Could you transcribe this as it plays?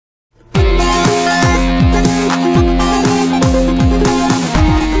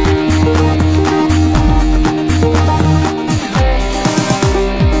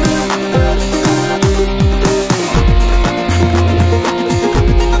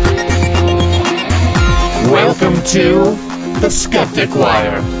Welcome to the Skeptic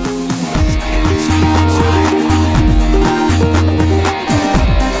Wire. We're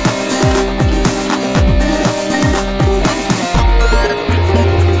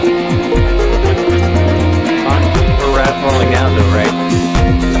rolling out though, right?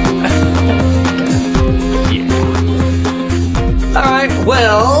 Yeah. Alright,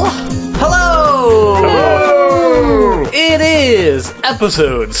 well, hello! Hello! It is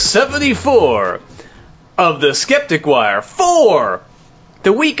episode 74 of the Skeptic Wire for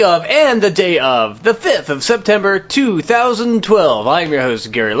the week of and the day of the 5th of September 2012. I'm your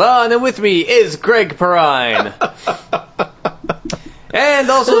host, Gary Law, and with me is Greg Perrine. And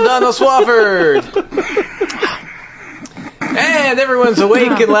also Donna Swafford. And everyone's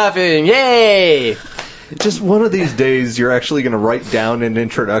awake and laughing. Yay! Just one of these days, you're actually going to write down an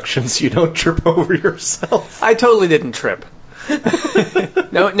introduction so you don't trip over yourself. I totally didn't trip.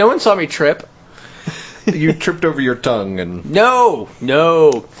 No one saw me trip. You tripped over your tongue and... No.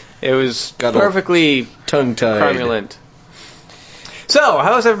 It was perfectly tongue-tied. cromulent. So,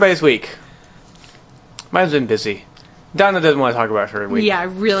 how was everybody's week? Mine's been busy. Donna doesn't want to talk about her week. Yeah, I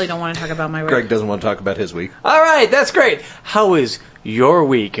really don't want to talk about my week. Greg doesn't want to talk about his week. All right, that's great. How is your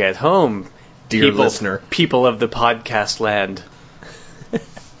week at home, Dear listener? People of the podcast land.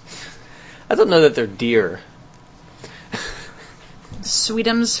 I don't know that they're dear.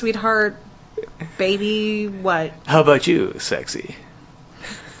 Sweetums, sweetheart, baby, what? How about you, sexy?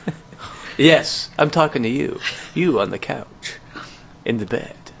 Yes, I'm talking to you. You on the couch, in the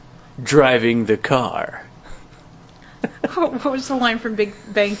bed, driving the car. What was the line from Big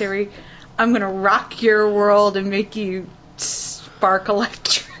Bang Theory? I'm going to rock your world and make you spark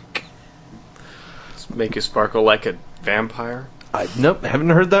electric. Make you sparkle like a vampire? Nope, haven't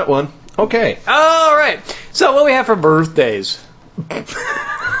heard that one. Okay. All right. So what do we have for birthdays?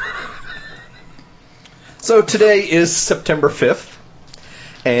 So today is September 5th.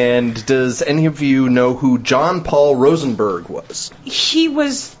 And does any of you know who John Paul Rosenberg was? He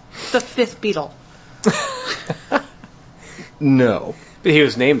was the fifth Beatle. No. But he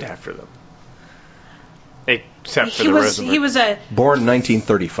was named after them. Except for the Rosenberg. He was Born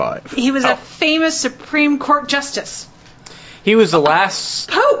 1935. He was a famous Supreme Court justice. He was the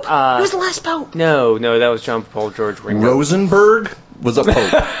last... Pope! He was the last pope. No, that was John Paul George Ringo. Rosenberg was a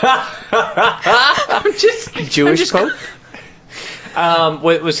pope. Jewish pope?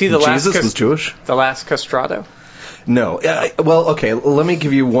 Was he the last... Jesus was Jewish? The last castrato? No. Well, okay, let me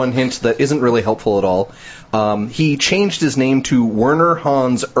give you one hint that isn't really helpful at all. He changed his name to Werner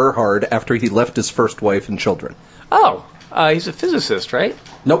Hans Erhard after he left his first wife and children. Oh, he's a physicist, right?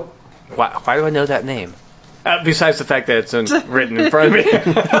 Nope. Why do I know that name? Besides the fact that it's written in front of me. That's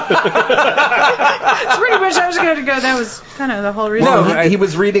pretty much I was going to go. That was kind of the whole reason. Well, he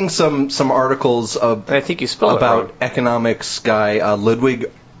was reading some articles I think you spelled about it wrong. economics guy Ludwig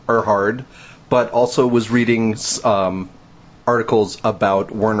Erhard, but also was reading articles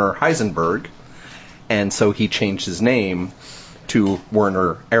about Werner Heisenberg, and so he changed his name to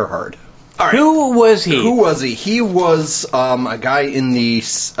Werner Erhard. All right. Who was he? He was a guy in the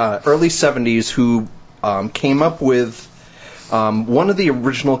early 70s who came up with one of the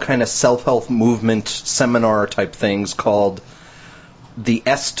original kind of self-help movement seminar type things called the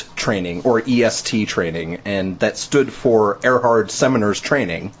EST training, or EST training, and that stood for Erhard Seminars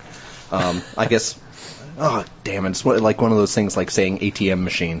Training. I guess, oh, damn it, it's like one of those things like saying ATM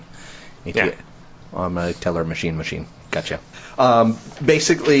machine. Yeah. I'm a teller machine. Gotcha.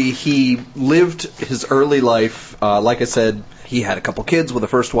 Basically, he lived his early life, like I said, he had a couple kids with a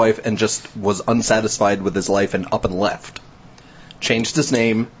first wife and just was unsatisfied with his life and up and left. Changed his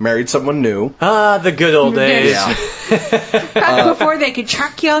name, married someone new. Ah, the good old days. Yeah. Back before they could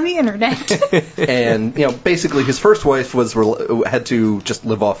track you on the internet. And, basically his first wife had to just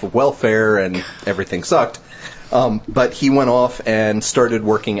live off of welfare and everything sucked. But he went off and started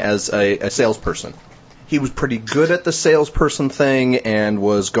working as a salesperson. He was pretty good at the salesperson thing and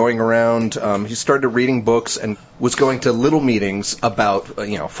was going around. He started reading books and was going to little meetings about,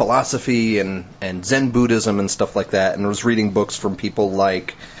 philosophy and Zen Buddhism and stuff like that, and was reading books from people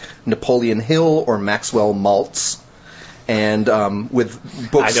like Napoleon Hill or Maxwell Maltz. And with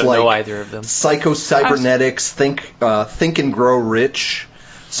books I don't like know either of them. Psycho-Cybernetics, Think and Grow Rich.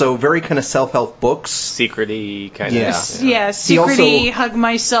 So very kind of self-help books. Secret-y kind of. Yeah, secret-y, hug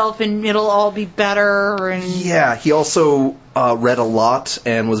myself and it'll all be better. And yeah, he also read a lot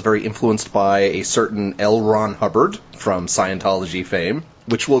and was very influenced by a certain L. Ron Hubbard from Scientology fame,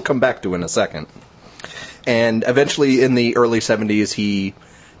 which we'll come back to in a second. And eventually in the early 70s he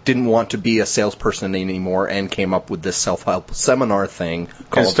didn't want to be a salesperson anymore and came up with this self-help seminar thing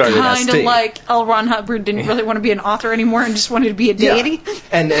called started- Kind of EST. like L. Ron Hubbard didn't really want to be an author anymore and just wanted to be a deity. Yeah.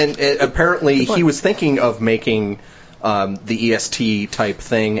 And apparently he was thinking of making the EST type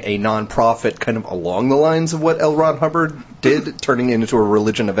thing a non-profit, kind of along the lines of what L. Ron Hubbard did, turning it into a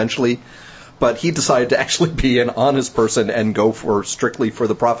religion eventually. But he decided to actually be an honest person and go strictly for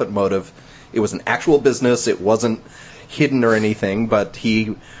the profit motive. It was an actual business. It wasn't hidden or anything, but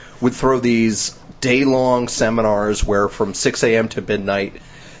he would throw these day-long seminars where from 6 a.m. to midnight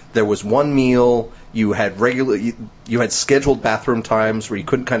there was one meal. You had you had scheduled bathroom times where you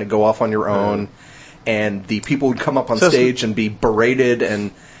couldn't kind of go off on your own, and the people would come up on stage and be berated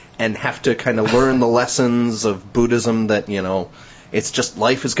and have to kind of learn the lessons of Buddhism that, it's just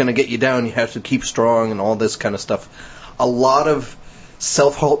life is going to get you down. You have to keep strong and all this kind of stuff. A lot of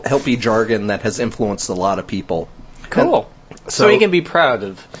self-helpy jargon that has influenced a lot of people. Cool. So he can be proud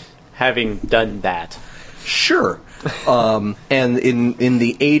of having done that. Sure. And in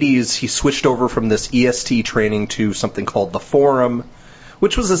the 80s, he switched over from this EST training to something called the Forum,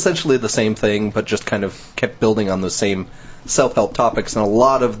 which was essentially the same thing, but just kind of kept building on the same self-help topics. And a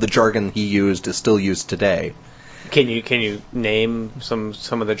lot of the jargon he used is still used today. Can you name some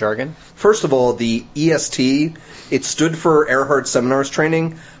of the jargon? First of all, the EST, it stood for Erhard Seminars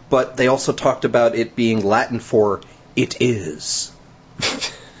Training, but they also talked about it being Latin for "it is."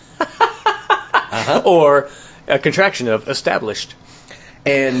 Or a contraction of established.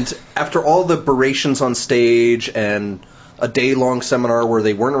 And after all the berations on stage and a day-long seminar where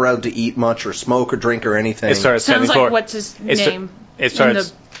they weren't allowed to eat much or smoke or drink or anything, It started Sounds standing like for. what's his name It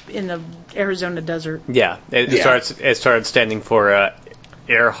starts. in the Arizona desert. Yeah, it Yeah. starts. It started standing for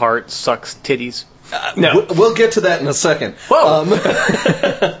Earhart sucks titties. No. We'll get to that in a second.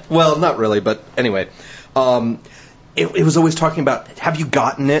 Whoa. Well, not really, but anyway. It was always talking about, have you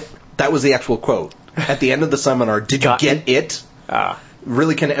gotten it? That was the actual quote. At the end of the seminar, did you get it?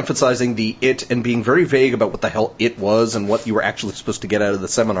 Really kind of emphasizing the it and being very vague about what the hell it was and what you were actually supposed to get out of the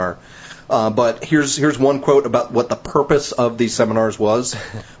seminar. But here's one quote about what the purpose of these seminars was.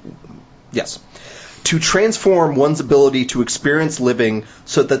 Yes. To transform one's ability to experience living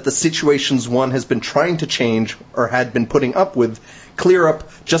so that the situations one has been trying to change or had been putting up with clear up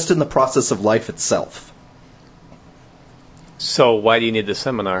just in the process of life itself. So why do you need the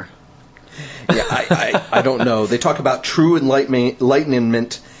seminar? Yeah, I don't know. They talk about true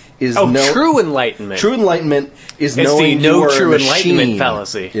enlightenment is true enlightenment. True enlightenment is It's knowing the no you are true a machine. enlightenment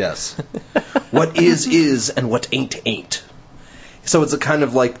fallacy. Yes. What is and what ain't. So it's a kind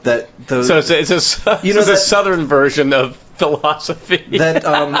of like that. So it's a southern version of philosophy. That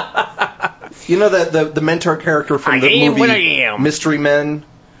the mentor character from the movie Mystery Men,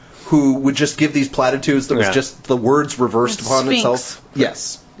 who would just give these platitudes that was just the words reversed upon Sphinx. itself.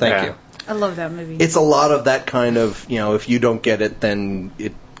 Yes, thank you. I love that movie. It's a lot of that kind of, if you don't get it, then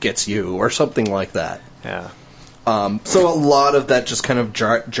it gets you, or something like that. Yeah. So a lot of that just kind of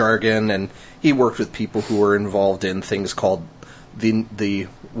jargon, and he worked with people who were involved in things called the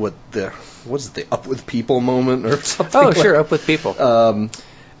up with people moment or something. Oh, sure, up with people. They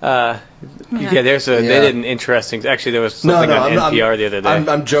did an interesting. Actually, there was something on NPR the other day.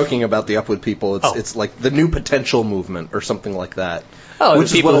 I'm joking about the up with people. It's like the new potential movement or something like that. Oh,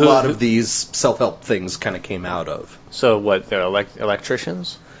 which is what a lot of these self-help things kind of came out of. So what? They're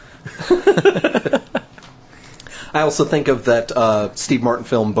electricians. I also think of that Steve Martin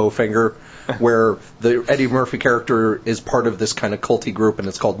film Bowfinger, where the Eddie Murphy character is part of this kind of culty group, and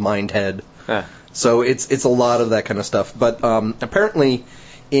it's called Mindhead. So it's a lot of that kind of stuff. But apparently,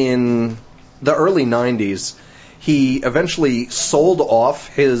 in the early 90s, he eventually sold off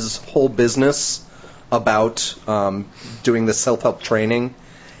his whole business about doing the self-help training,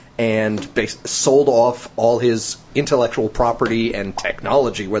 and sold off all his intellectual property and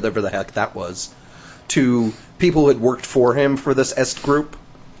technology, whatever the heck that was, to people who had worked for him for this EST group,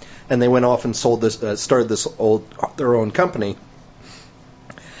 and they went off and started their own company.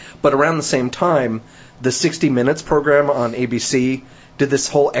 But around the same time, the 60 Minutes program on ABC did this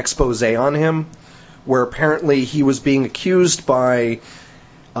whole expose on him, where apparently he was being accused by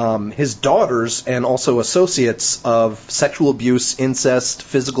his daughters and also associates of sexual abuse, incest,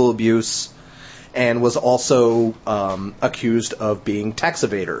 physical abuse, and was also accused of being tax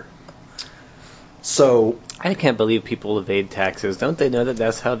evader. So I can't believe people evade taxes. Don't they know that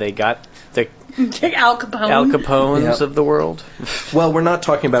that's how they got the Al Capones of the world? Well, we're not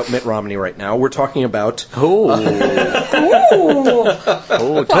talking about Mitt Romney right now. We're talking about... Oh,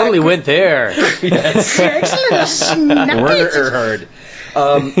 totally went there. Yes. Werner Erhard.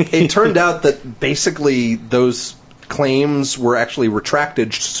 It turned out that basically those claims were actually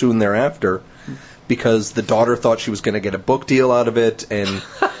retracted soon thereafter because the daughter thought she was going to get a book deal out of it, and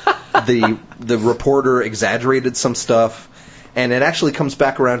the reporter exaggerated some stuff. And it actually comes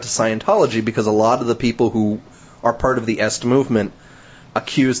back around to Scientology because a lot of the people who are part of the Est movement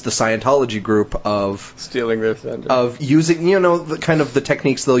accuse the Scientology group of stealing their thunder, of using, the kind of the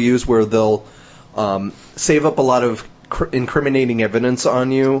techniques they'll use where they'll save up a lot of incriminating evidence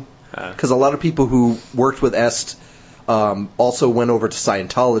on you. Because a lot of people who worked with Est also went over to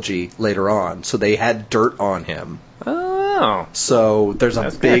Scientology later on, so they had dirt on him. Oh. So there's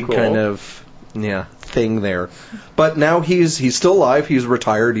a big cool. kind of thing there. But now he's still alive. He's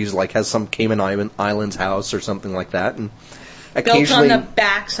retired. He's has some Cayman Islands house or something like that, and Built occasionally on the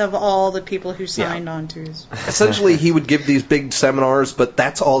backs of all the people who signed on to his... essentially he would give these big seminars, but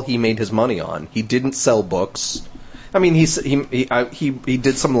that's all he made his money on. He didn't sell books. I mean, he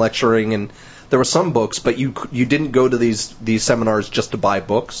did some lecturing, and there were some books, but you didn't go to these seminars just to buy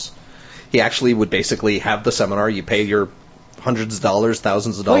books. He actually would basically have the seminar. You pay your hundreds of dollars,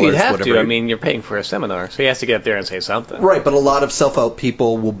 thousands of dollars, well, you'd have whatever. to. I mean, you're paying for a seminar, so he has to get up there and say something. Right, but a lot of self-help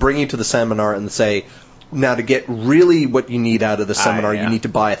people will bring you to the seminar and say, now to get really what you need out of the seminar, you need to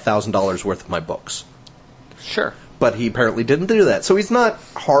buy $1,000 worth of my books. Sure. But he apparently didn't do that. So he's not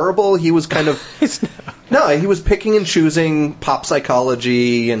horrible. He was kind of... No, he was picking and choosing pop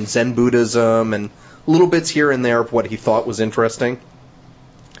psychology and Zen Buddhism and little bits here and there of what he thought was interesting.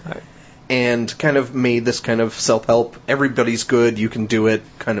 Right. And kind of made this kind of self-help, everybody's good, you can do it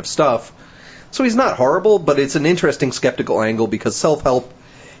kind of stuff. So he's not horrible, but it's an interesting skeptical angle because self-help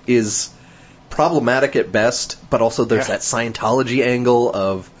is problematic at best, but also there's that Scientology angle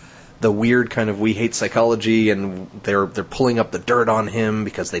of the weird kind of we hate psychology, and they're pulling up the dirt on him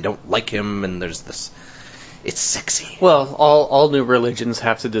because they don't like him, and there's this... It's sexy. Well, all new religions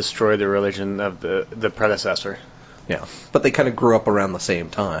have to destroy the religion of the predecessor. Yeah, but they kind of grew up around the same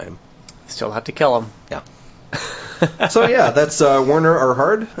time. Still have to kill him. Yeah. So yeah, that's Werner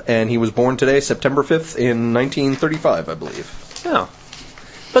Erhard, and he was born today, September 5th, in 1935, I believe. Oh.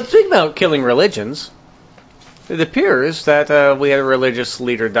 But speaking about killing religions, it appears that we had a religious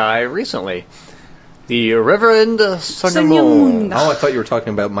leader die recently. The Reverend Sangamon. Oh, I thought you were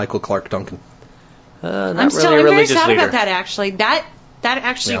talking about Michael Clark Duncan. I'm very sad about that, actually. That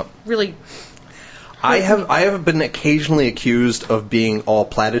actually really... I have been occasionally accused of being all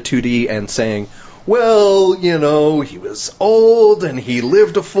platitudey and saying, well, he was old and he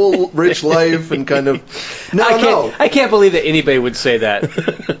lived a full, rich life and kind of... I can't believe that anybody would say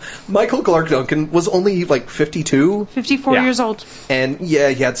that. Michael Clark Duncan was only 52. 54 years old. And he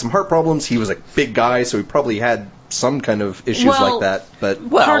had some heart problems. He was a big guy, so he probably had some kind of issues like that. But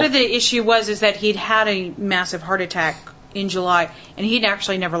part of the issue is that he'd had a massive heart attack in July, and he'd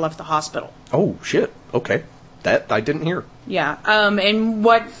actually never left the hospital. Oh, shit. Okay. That I didn't hear. Yeah. And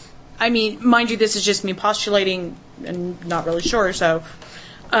what... I mean, mind you, this is just me postulating and not really sure, so...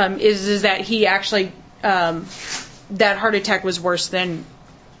 is that he actually... that heart attack was worse than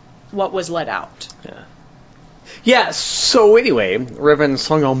what was let out. Yeah, so anyway, Reverend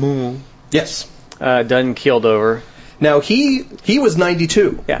Sangamon... Yes. Done keeled over. Now, he was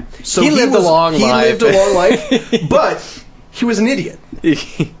 92. Yeah. So he lived a long life, but he was an idiot.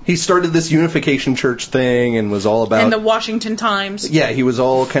 He started this unification church thing and was all about... And the Washington Times. Yeah, he was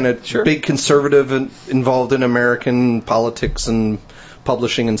all kind of big conservative and involved in American politics and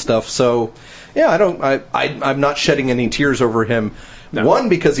publishing and stuff. So, yeah, I'm not shedding any tears over him. No. One,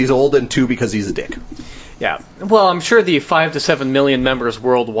 because he's old, and two, because he's a dick. Yeah. Well, I'm sure the 5 to 7 million members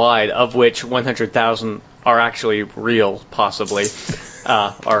worldwide, of which 100,000 are actually real, possibly,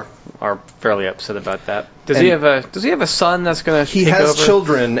 are fairly upset about that. Does he have a son that's going to take over? He has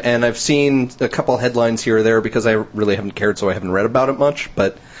children, and I've seen a couple headlines here or there because I really haven't cared, so I haven't read about it much.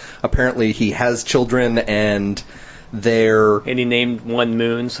 But apparently, he has children, and they're... And he named one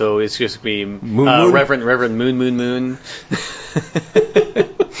Moon, so it's just going to be Moon? Reverend Moon.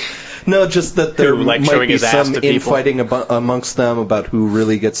 No, just that there might be some to infighting amongst them about who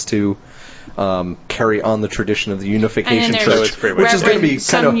really gets to carry on the tradition of the Unification Church, which is going to be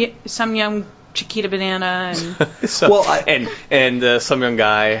kind of some young Chiquita Banana and and some young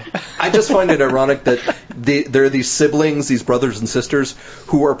guy. I just find it ironic that there are these siblings, these brothers and sisters,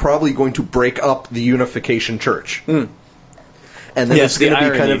 who are probably going to break up the Unification Church, and then it's going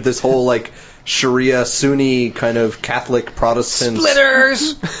to be kind of this whole Sharia, Sunni, kind of Catholic, Protestant...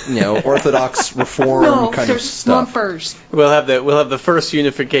 Splitters! Orthodox, Reform kind of stuff. Slumpers. We'll have the first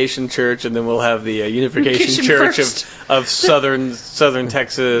Unification Church, and then we'll have the Unification Church of Southern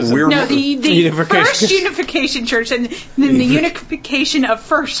Texas. The First Unification Church, and then the Unification of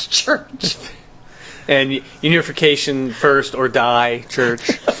First Church. and Unification First or Die Church,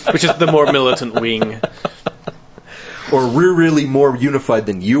 which is the more militant wing. Or we're really more unified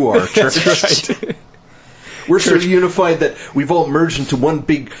than you are, church. That's right. We're so unified that we've all merged into one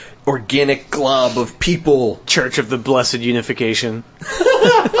big organic glob of people. Church of the Blessed Unification.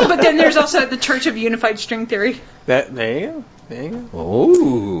 But then there's also the Church of Unified String Theory. There you go.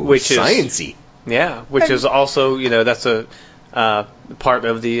 Oh, Which is sciencey. Yeah, which is also, that's a part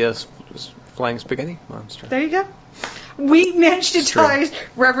of the Flying Spaghetti Monster. There you go. We managed to tie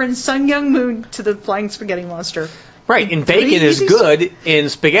Reverend Sun Young Moon to the Flying Spaghetti Monster. Right, and bacon is good in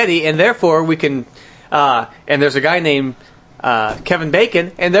spaghetti, and therefore we can, and there's a guy named Kevin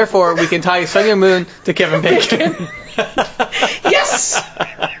Bacon, and therefore we can tie Sun Young Moon to Kevin Bacon. Yes!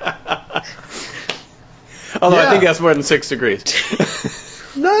 Although I think that's more than 6 degrees.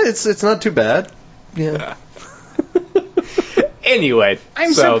 No, it's not too bad. Yeah. Anyway.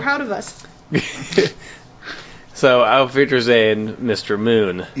 I'm so proud of us. So, Auf Wiedersehen, Mr.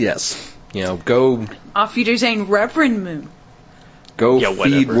 Moon. Yes. Go Auf Wiedersehen, Reverend Moon. feed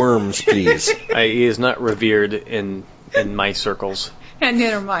whatever. worms, please. He is not revered in my circles. And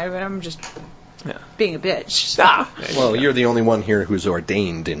neither am I, but I'm just being a bitch. Well, you're the only one here who's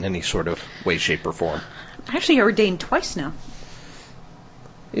ordained in any sort of way, shape, or form. I'm actually ordained twice now.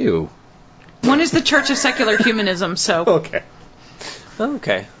 Ew. One is the Church of Secular Humanism, so...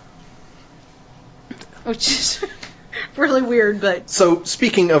 Okay. Which is really weird, but... So,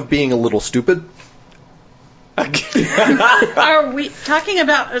 speaking of being a little stupid... Are we talking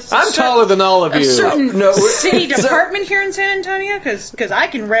about I'm taller than all of you. A certain city department here in San Antonio? Because I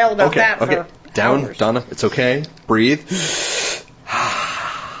can rail about that for Down, hours. Donna, it's okay. Breathe.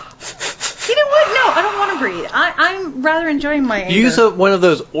 You know what? No, I don't want to breathe. I'm rather enjoying my anger. Use one of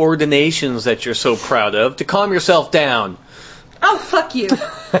those ordinations that you're so proud of to calm yourself down. Oh, fuck you.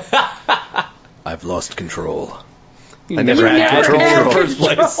 I've lost control. I never had control in the first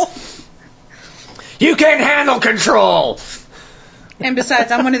place. You can't handle control! And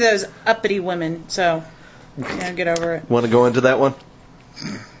besides, I'm one of those uppity women, so get over it. Want to go into that one?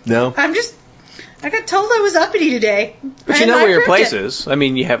 No? I got told I was uppity today. But you know where your place is. I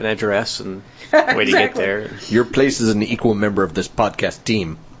mean, you have an address and way to get there. Your place is an equal member of this podcast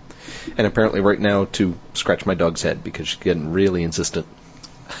team. And apparently right now to scratch my dog's head because she's getting really insistent.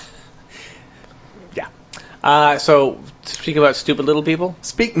 Yeah. So, speaking about stupid little people?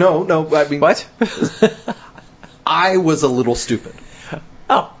 No, I mean... What? I was a little stupid.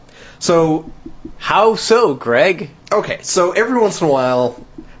 Oh. So... How so, Greg? Okay, so every once in a while,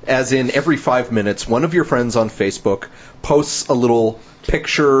 as in every 5 minutes, one of your friends on Facebook posts a little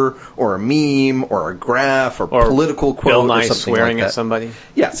picture or a meme or a graph or political quote Bill Nye or something swearing like that. at somebody?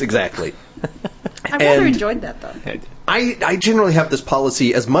 Yes, exactly. I've rather enjoyed that, though. I generally have this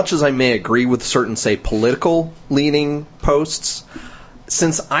policy, as much as I may agree with certain, say, political-leaning posts,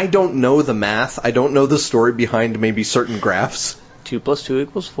 since I don't know the math, I don't know the story behind maybe certain graphs. 2 + 2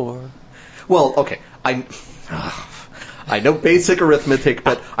 = 4. Well, okay, I know basic arithmetic,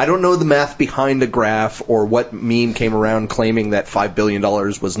 but I don't know the math behind a graph or what meme came around claiming that $5 billion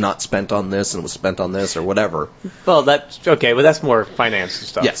was not spent on this and was spent on this or whatever. Well, that's okay, but that's more finance and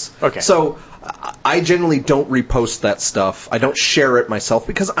stuff. Yes. Okay. So I generally don't repost that stuff. I don't share it myself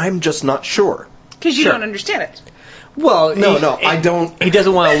because I'm just not sure. Because you don't understand it. Well, I don't. He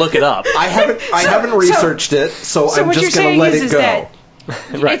doesn't want to look it up. I haven't researched it, so I'm just going to let it go. That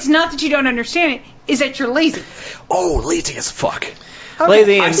Right. it's not that you don't understand it, is that you're lazy. Oh, lazy as fuck. Okay.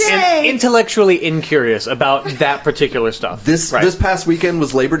 Lazy and Yay. intellectually incurious about that particular stuff. This past weekend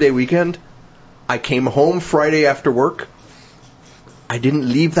was Labor Day weekend. I came home Friday after work. I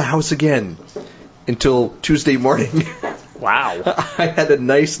didn't leave the house again until Tuesday morning. Wow. I had a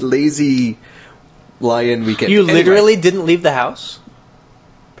nice, lazy lie-in weekend. You literally didn't leave the house?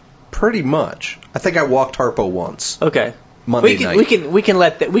 Pretty much. I think I walked Harpo once. Okay. Monday night. We can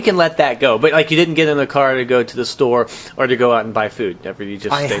let that go. But like you didn't get in the car to go to the store or to go out and buy food. You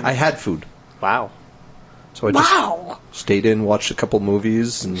just stayed. I had food. Wow. So I just stayed in, watched a couple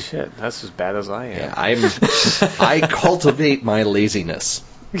movies, and Shit, that's as bad as I am. yeah, I cultivate my laziness.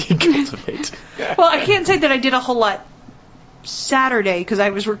 Cultivate. Well, I can't say that I did a whole lot Saturday because I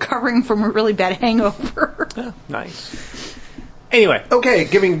was recovering from a really bad hangover. Oh, nice. Anyway. Okay,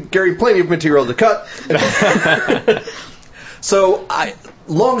 giving Gary plenty of material to cut. So,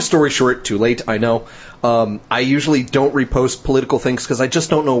 long story short, too late, I know. I usually don't repost political things because I just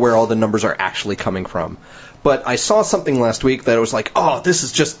don't know where all the numbers are actually coming from. But I saw something last week that I was like, oh, this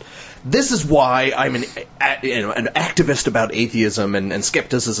is why I'm an activist about atheism and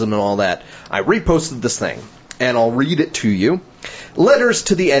skepticism and all that. I reposted this thing, and I'll read it to you. Letters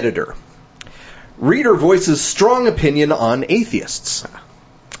to the editor. Reader voices strong opinion on atheists.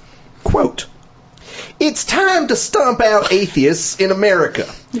 Quote, "It's time to stomp out atheists in America."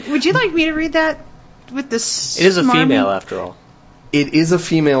 Would you like me to read that with this? It is a female, after all. It is a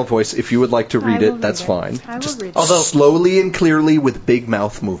female voice. If you would like to read I will it, that's read fine. it. I will Just read it. Although- slowly and clearly with big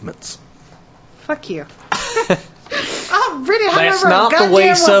mouth movements. Fuck you. I'll read it That's however not the goddamn way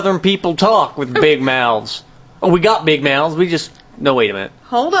well. Southern people talk with big mouths. Oh, we got big mouths. We just... No, wait a minute.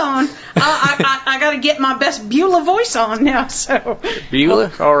 Hold on. I got to get my best Beulah voice on now, so.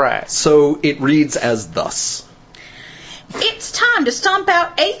 Bueller? All right. So it reads as thus. It's time to stomp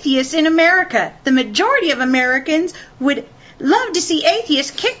out atheists in America. The majority of Americans would love to see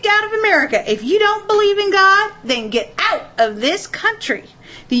atheists kicked out of America. If you don't believe in God, then get out of this country.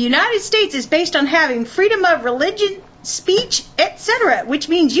 The United States is based on having freedom of religion, speech, etc., which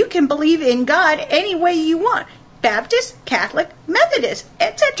means you can believe in God any way you want. Baptist, Catholic, Methodist,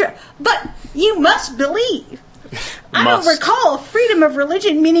 etc. But you must believe. I don't recall freedom of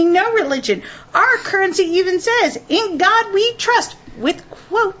religion meaning no religion. Our currency even says, "In God we trust," with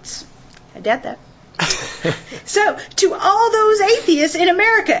quotes. I doubt that. So, to all those atheists in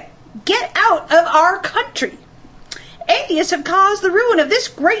America, get out of our country. Atheists have caused the ruin of this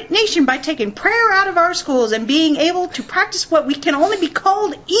great nation by taking prayer out of our schools and being able to practice what we can only be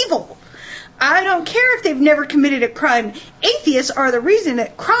called evil. I don't care if they've never committed a crime. Atheists are the reason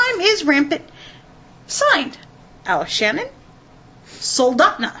that crime is rampant. Signed, Alice Shannon,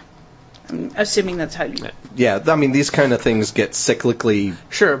 Soldotna. I'm assuming that's how you... Yeah, I mean, these kind of things get cyclically...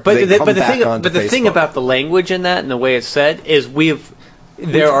 Sure, but they come back the onto thing Facebook. about the language in that and the way it's said is We've are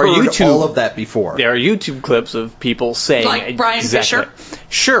heard YouTube all of that before. There are YouTube clips of people saying Like Brian exactly. Fisher?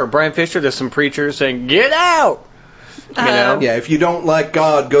 Sure, Brian Fisher. There's some preachers saying "Get out." You know? Yeah, if you don't like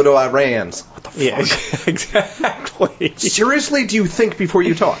God, go to Iran. What the fuck? Yeah, exactly. Seriously, do you think before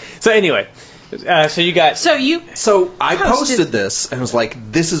you talk? So anyway, so you got So you... So I Posted- posted this and was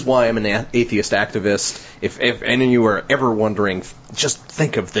like, this is why I'm an atheist activist. If any of you are ever wondering, just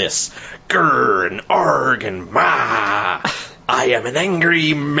think of this. Grr and arg and ma. I am an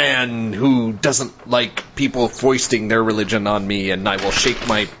angry man who doesn't like people foisting their religion on me, and I will shake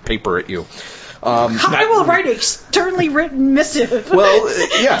my paper at you. I will write a sternly written missive. Well,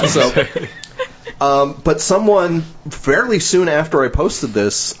 yeah, so... but someone, fairly soon after I posted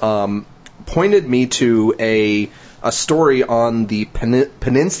this, pointed me to a story on the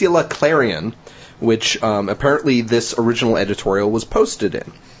Peninsula Clarion, which apparently this original editorial was posted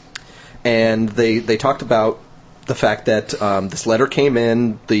in. And they talked about the fact that this letter came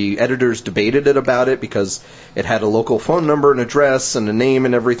in, the editors debated about it because it had a local phone number and address and a name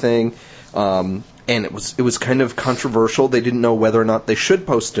and everything. And it was kind of controversial. They didn't know whether or not they should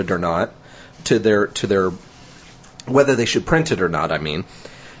post it or not to their whether they should print it or not, I mean.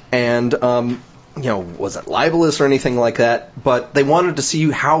 And was it libelous or anything like that? But they wanted to see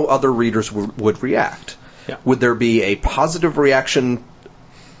how other readers would react. Yeah. Would there be a positive reaction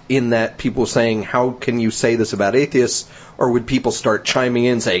in that people saying, how can you say this about atheists? Or would people start chiming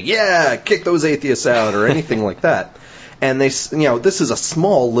in saying, yeah, kick those atheists out, or anything like that? And this is a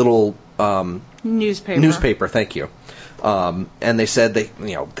small little newspaper. Thank you. And they said they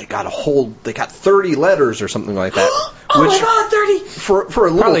got 30 letters or something like that. Oh which my God, 30! for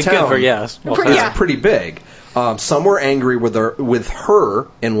a little probably town, good for yes. Well, is pretty big. Some were angry with her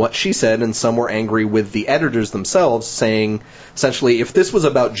and what she said, and some were angry with the editors themselves, saying essentially, if this was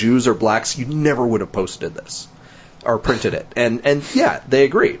about Jews or blacks, you never would have posted this or printed it. And yeah, they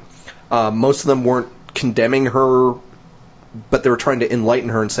agreed. Most of them weren't condemning her, but they were trying to enlighten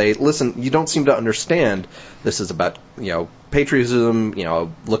her and say, listen, you don't seem to understand. This is about, patriotism.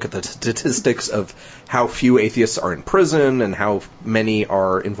 Look at the statistics of how few atheists are in prison and how many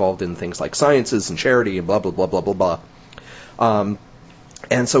are involved in things like sciences and charity and blah, blah, blah, blah, blah, blah.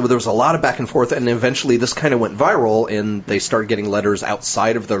 And so there was a lot of back and forth, and eventually this kind of went viral, and they started getting letters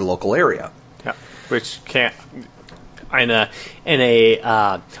outside of their local area. Yeah, which can't... In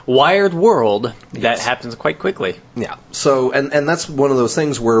a wired world, that happens quite quickly. Yeah. So, and that's one of those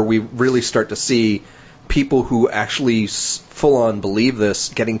things where we really start to see people who actually full-on believe this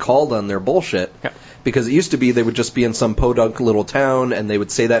getting called on their bullshit. Yeah. Because it used to be they would just be in some podunk little town, and they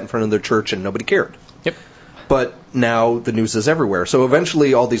would say that in front of their church, and nobody cared. Yep. But now the news is everywhere. So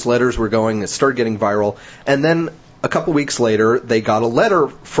eventually all these letters were going, it started getting viral, and then a couple weeks later, they got a letter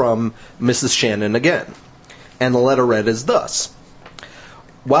from Mrs. Shannon again. And the letter read as thus.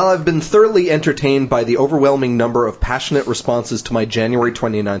 While I've been thoroughly entertained by the overwhelming number of passionate responses to my January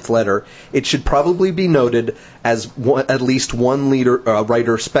 29th letter, it should probably be noted, as at least one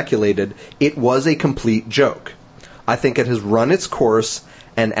writer speculated, it was a complete joke. I think it has run its course,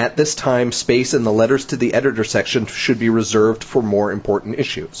 and at this time, space in the letters to the editor section should be reserved for more important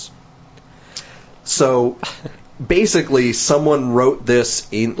issues. So, basically, someone wrote this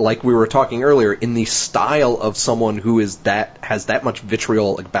in, like we were talking earlier, in the style of someone who has that much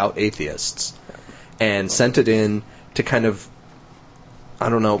vitriol about atheists, and sent it in to kind of, I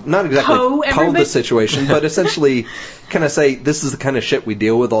don't know, not exactly poll the situation, but essentially kind of say, this is the kind of shit we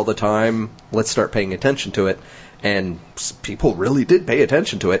deal with all the time, let's start paying attention to it. And people really did pay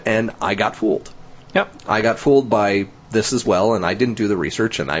attention to it, and I got fooled. Yep. I got fooled by this as well, and I didn't do the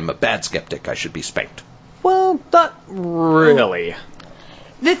research, and I'm a bad skeptic. I should be spanked. Well, not really.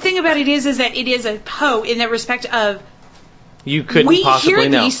 The thing about it is that it is a Poe in the respect of you couldn't possibly know. We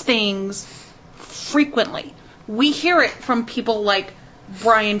hear these things frequently. We hear it from people like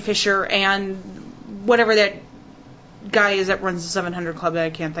Brian Fisher and whatever that guy is that runs the 700 Club that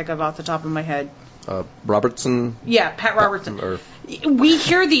I can't think of off the top of my head. Robertson? Yeah, Pat Robertson. We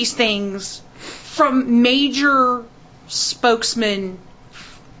hear these things from major spokesmen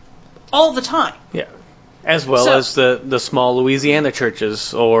all the time. Yeah. As well as the small Louisiana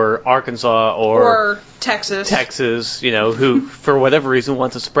churches or Arkansas or Texas, who for whatever reason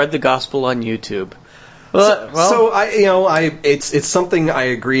want to spread the gospel on YouTube. It's something I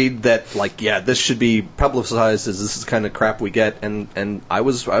agreed that, this should be publicized as this is the kind of crap we get, and I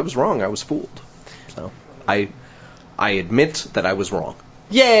was wrong. I was fooled. So I admit that I was wrong.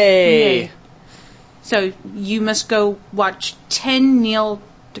 Yay! So you must go watch 10 Neil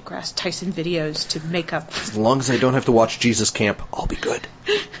deGrasse Tyson videos to make up. As long as I don't have to watch Jesus Camp, I'll be good.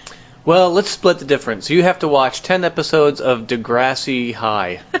 Well, let's split the difference. You have to watch 10 episodes of Degrassi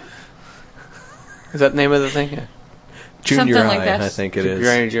High. Is that the name of the thing? Yeah. Junior Something High, like that. I think it is.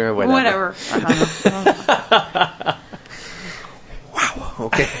 Junior, whatever. Wow,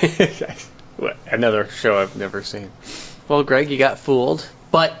 okay. Another show I've never seen. Well, Greg, you got fooled,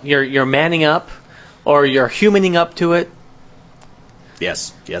 but you're manning up, or you're humaning up to it.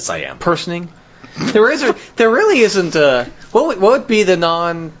 Yes, I am. Personing. There really isn't a. What would be the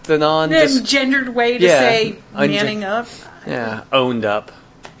gendered way to say manning up? Yeah, owned up.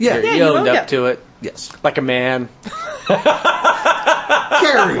 Yeah, you owned up to it. Yes, like a man. Gary.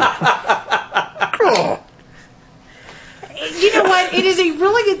 You know what? It is a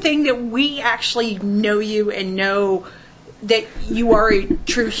really good thing that we actually know you and know that you are a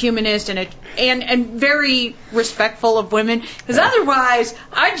true humanist and very respectful of women. Because otherwise,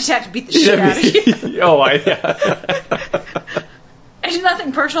 I just have to beat the shit out of you. It's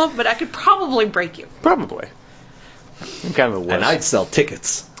nothing personal, but I could probably break you. Probably. I'm kind of a wuss. And I'd sell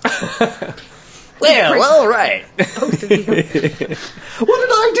tickets. Well, all right. What did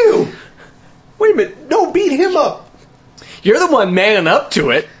I do? Wait a minute. No, beat him up. You're the one manning up to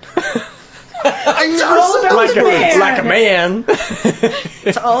it. It's all about the man. Like a man.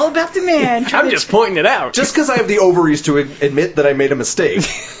 It's all about the man. I'm just pointing it out. Just because I have the ovaries to admit that I made a mistake.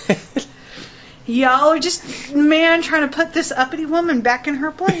 Y'all are just man trying to put this uppity woman back in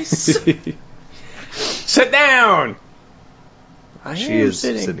her place. Sit down. She is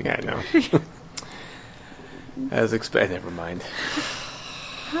sitting. I know. As expected. Never mind.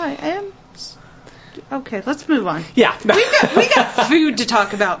 Hi, I am. Okay, let's move on. Yeah. we got food to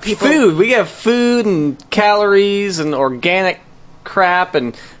talk about, people. Food. We got food and calories and organic crap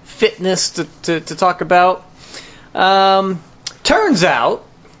and fitness to talk about. Turns out,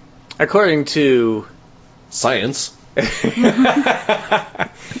 according to science, according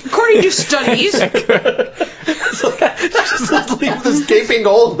to studies, just leave this gaping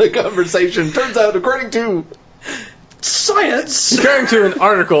hole in the conversation. Turns out, according to science, according to an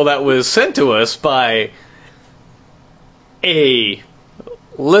article that was sent to us by a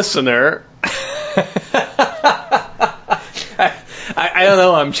listener. I don't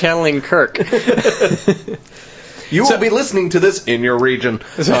know. I'm channeling Kirk. You will be listening to this in your region.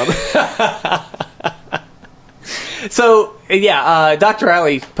 So, Dr.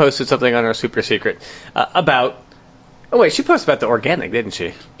 Alley posted something on our Super Secret about... Oh, wait, she posted about the organic, didn't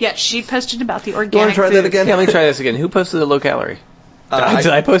she? Yeah, she posted about the organic. You want to try that again? Yeah, let me try this again. Who posted the low calorie? Did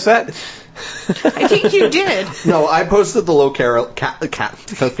I post that? I think you did. No, I posted the low calorie...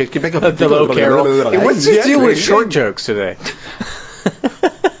 The low calorie. What's the deal with short jokes today?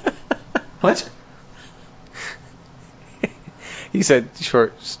 What? He said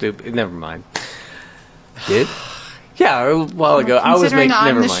short, stupid. Never mind. Did? Yeah, a while ago. I was making. I'm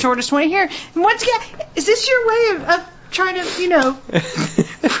never the mind. shortest one here. And once again, is this your way of trying to, Like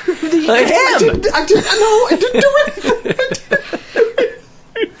him. I didn't do anything.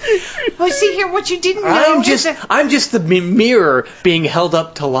 Well, see here, what you didn't know. I'm just the mirror being held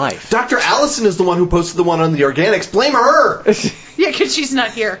up to life. Dr. Allison is the one who posted the one on the organics. Blame her. Yeah, because she's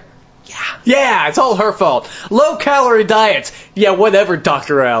not here. Yeah, it's all her fault. Low-calorie diets. Yeah, whatever,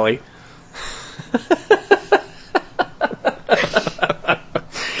 Dr. Alley.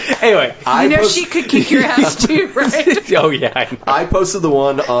 Anyway. She could kick your ass too, right? Oh, yeah, I know. I posted the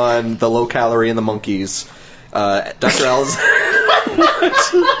one on the low calorie and the monkeys. Dr. Alice.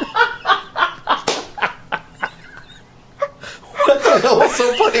 What the hell is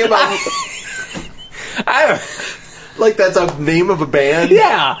so funny about I don't... Like, that's a name of a band?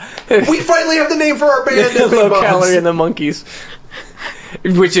 Yeah. We finally have the name for our band. Low calorie and the monkeys.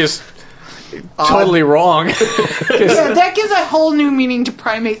 Which is totally wrong. Yeah, that gives a whole new meaning to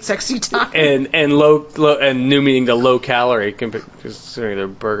primate sexy time. And low and new meaning to low calorie, considering their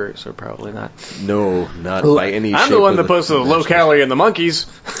burgers are probably not. No, not by any shape. I'm the one that posted the low calorie and the monkeys.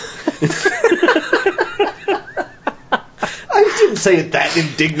 I didn't say it that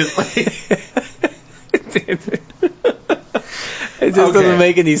indignantly. It just doesn't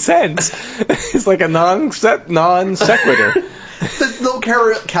make any sense. It's like a non sequitur. The low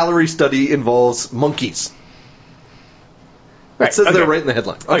calorie study involves monkeys. Right, It says okay. there right in the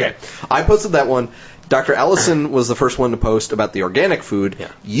headline. Okay. I posted that one. Dr. Allison was the first one to post about the organic food.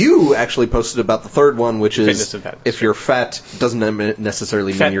 Yeah. You actually posted about the third one, which is Fitness and fatness. if you're fat, doesn't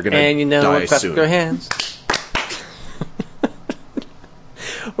necessarily mean you're going to and you know die what, clap soon. your hands.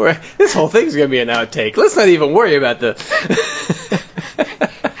 This whole thing's going to be an outtake. Let's not even worry about the...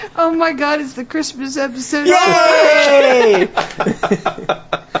 Oh my god, it's the Christmas episode. Yay!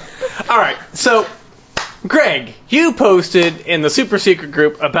 All right, so Greg, you posted in the super secret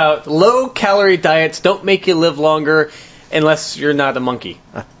group about low-calorie diets don't make you live longer unless you're not a monkey.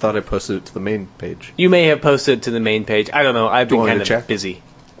 I thought I posted it to the main page. You may have posted it to the main page. I don't know. I've Do you been want me kind to of check? busy.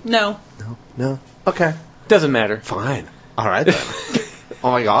 No. No? Okay. Doesn't matter. Fine. All right, then. Oh,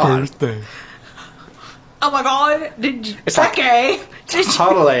 my God. Oh my god, did you... It's like- okay. Did you...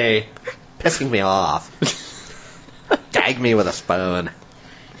 Totally pissing me off. Gag me with a spoon.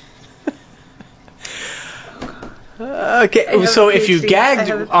 Okay, I have so a if you PhD. I gagged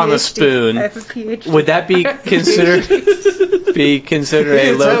have a on a PhD. spoon, I have a PhD. would that be considered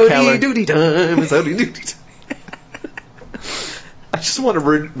a low calorie? Duty time. It's howdy doody time. I just want to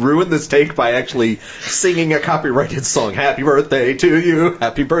ruin this take by actually singing a copyrighted song. Happy birthday to you.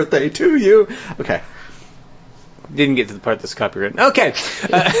 Happy birthday to you. Okay. Didn't get to the part that's copywritten. Okay.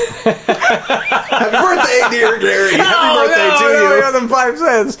 Happy birthday, dear Gary. Happy birthday to you. More than 5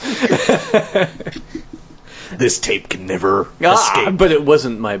 cents. This tape can never escape. But it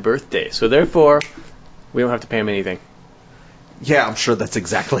wasn't my birthday, so therefore, we don't have to pay him anything. Yeah, I'm sure that's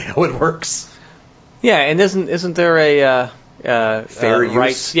exactly how it works. Yeah, and isn't there a Fair use?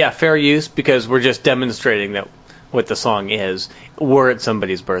 rights? Yeah, fair use, because we're just demonstrating that what the song is, were it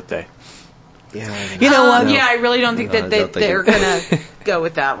somebody's birthday. Yeah. You know what? Yeah, I really don't think No, I that don't think they're going to go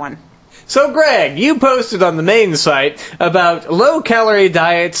with that one. So, Greg, you posted on the main site about low-calorie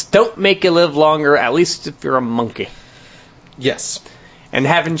diets don't make you live longer, at least if you're a monkey. Yes. And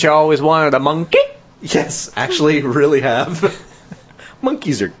haven't you always wanted a monkey? Yes, actually, really have.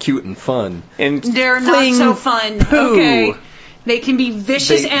 Monkeys are cute and fun. And They're not fling so fun, poo. okay? They can be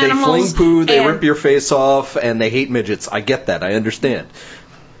vicious They animals. fling poo, they and rip your face off, and they hate midgets. I get that. I understand.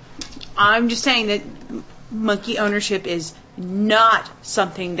 I'm just saying that monkey ownership is not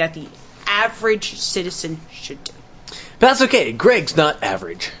something that the average citizen should do. But that's okay. Greg's not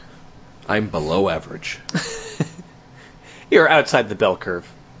average. I'm below average. You're outside the bell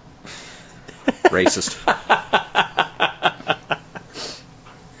curve. Racist.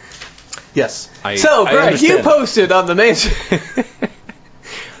 Yes. So, I Greg, understand. you posted on the main...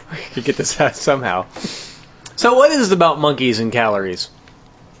 We could get this out somehow. So what is it about monkeys and calories?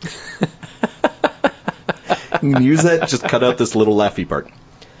 You can use that, just cut out this little laughy part.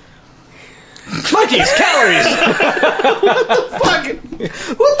 Monkeys, calories! Fuck!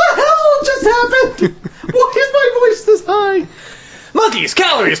 What the hell just happened? Why is my voice this high? Monkeys,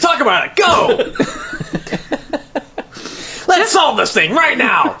 calories, talk about it, go! Let's solve this thing right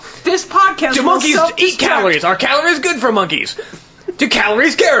now! This podcast Do will monkeys eat self-destruct. calories? Are calories good for monkeys? Do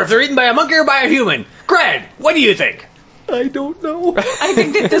calories care if they're eaten by a monkey or by a human? Greg, what do you think? I don't know. I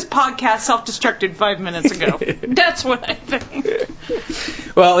think that this podcast self-destructed 5 minutes ago. That's what I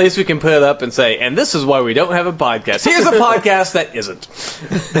think. Well, at least we can put it up and say, and this is why we don't have a podcast. Here's a podcast that isn't.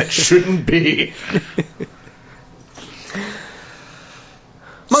 That shouldn't be.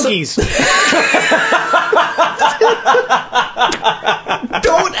 Monkeys.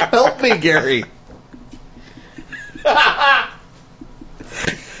 Don't help me, Gary.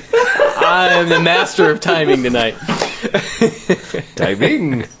 I'm the master of timing tonight.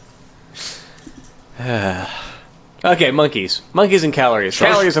 Timing. Okay, monkeys. Monkeys and calories.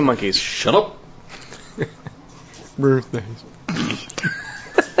 Calories and monkeys. Shut up. Birthdays.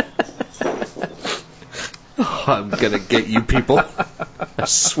 I'm gonna get you people. I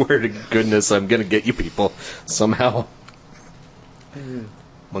swear to goodness, I'm gonna get you people somehow.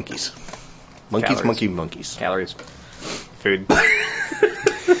 Monkeys. Calories. Monkeys. Calories. Food.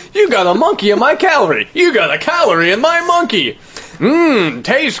 You got a monkey in my calorie. You got a calorie in my monkey.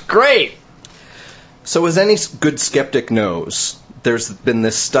 Tastes great. So as any good skeptic knows, there's been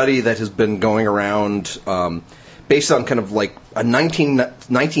this study that has been going around based on kind of like a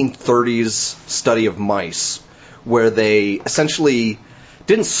 1930s study of mice, where they essentially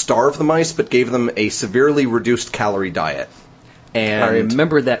didn't starve the mice, but gave them a severely reduced calorie diet. And I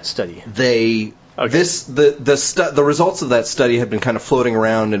remember that study. the results of that study had been kind of floating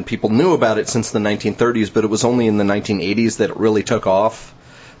around, and people knew about it since the 1930s, but it was only in the 1980s that it really took off.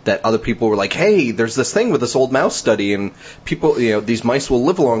 That other people were like, hey, there's this thing with this old mouse study, and people, these mice will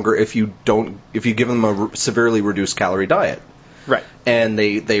live longer if you give them a severely reduced calorie diet. Right. And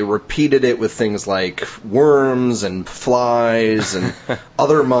they repeated it with things like worms and flies and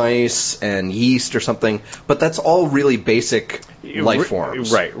other mice and yeast or something. But that's all really basic life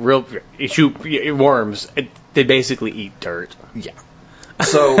forms. Right. Worms, they basically eat dirt. Yeah.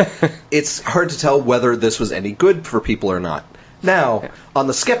 So it's hard to tell whether this was any good for people or not. Now, on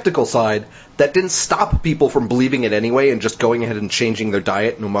the skeptical side, that didn't stop people from believing it anyway and just going ahead and changing their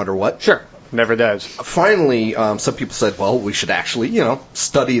diet no matter what. Sure. Never does. Finally, some people said, well, we should actually,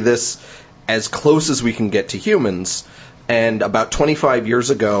 study this as close as we can get to humans. And about 25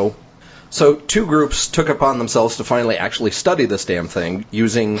 years ago, so two groups took upon themselves to finally actually study this damn thing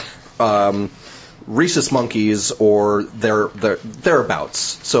using rhesus monkeys or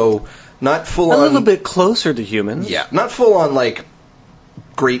thereabouts. So not full on... A little bit closer to humans. Yeah, not full on like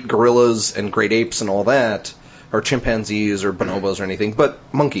great gorillas and great apes and all that, or chimpanzees or bonobos or anything, but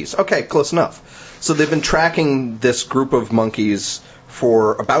monkeys. Okay, close enough. So they've been tracking this group of monkeys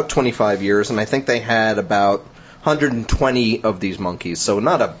for about 25 years, and I think they had about 120 of these monkeys. So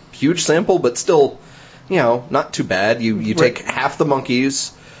not a huge sample, but still, not too bad. You take half the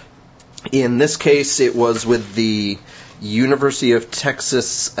monkeys. In this case, it was with the University of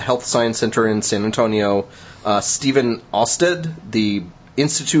Texas Health Science Center in San Antonio, Stephen Osted, the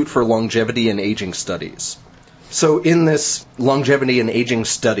Institute for Longevity and Aging Studies. So in this longevity and aging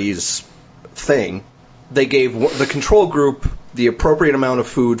studies thing, they gave the control group the appropriate amount of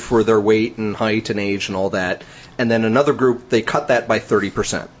food for their weight and height and age and all that, and then another group, they cut that by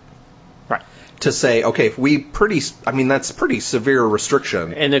 30%. Right. To say, okay, that's pretty severe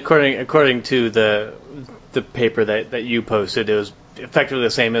restriction. And according to the paper that you posted, it was effectively the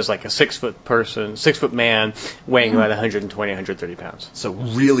same as like a 6 foot man weighing about 120, 130 pounds. So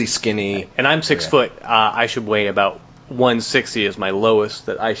really skinny. And I'm 6 foot. I should weigh about 160 is my lowest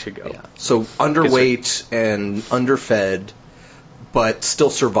that I should go. Yeah. So underweight and underfed, but still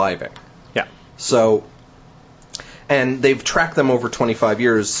surviving. Yeah. So, and they've tracked them over 25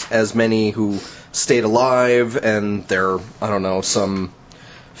 years, as many who stayed alive, and there are, some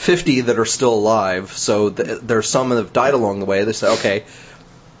 50 that are still alive. So there's some that have died along the way. They say, okay,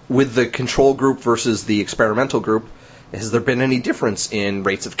 with the control group versus the experimental group, has there been any difference in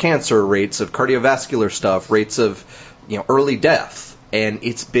rates of cancer, rates of cardiovascular stuff, rates of early death? And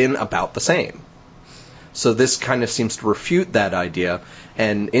it's been about the same. So this kind of seems to refute that idea.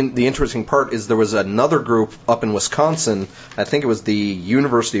 And the interesting part is there was another group up in Wisconsin, I think it was the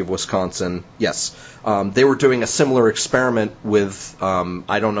University of Wisconsin, yes. They were doing a similar experiment with,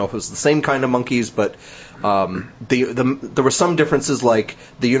 I don't know if it was the same kind of monkeys, but there were some differences, like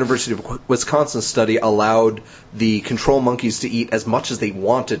the University of Wisconsin study allowed the control monkeys to eat as much as they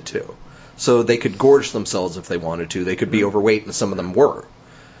wanted to. So they could gorge themselves if they wanted to. They could be overweight, and some of them were.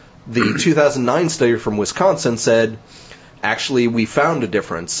 The 2009 study from Wisconsin said, actually, we found a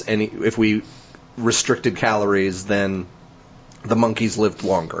difference, and if we restricted calories, then the monkeys lived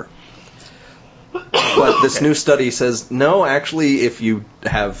longer. But this new study says, no, actually, if you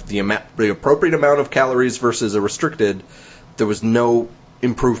have the appropriate amount of calories versus a restricted, there was no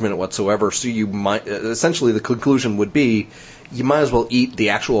improvement whatsoever. So you might, essentially, the conclusion would be, you might as well eat the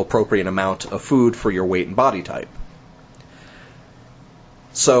actual appropriate amount of food for your weight and body type.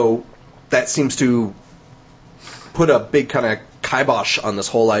 So that seems to put a big kind of kibosh on this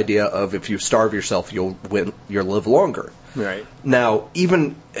whole idea of if you starve yourself, you'll live longer. Right. Now,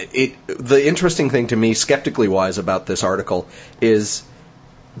 the interesting thing to me, skeptically wise, about this article is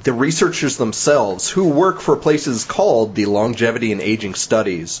the researchers themselves, who work for places called the Longevity and Aging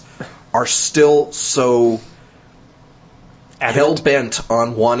Studies, are still so hell-bent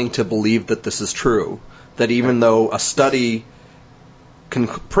on wanting to believe that this is true, That even though a study can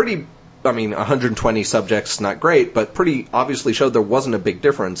 120 subjects, not great, but pretty obviously showed there wasn't a big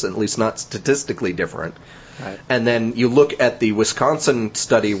difference, at least not statistically different. Right. And then you look at the Wisconsin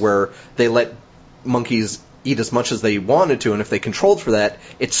study where they let monkeys eat as much as they wanted to, and if they controlled for that,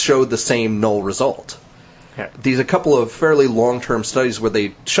 it showed the same null result. Yeah. These a couple of fairly long-term studies where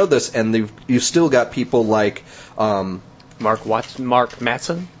they showed this, and you've still got people like Mark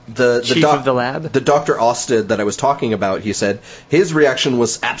Mattson, the chief of the lab. The Dr. Austed that I was talking about, he said, his reaction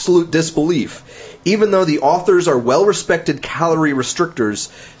was absolute disbelief. Even though the authors are well-respected calorie restrictors,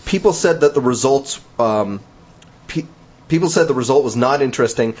 people said that the results people said the result was not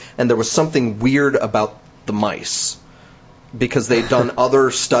interesting, and there was something weird about the mice because they'd done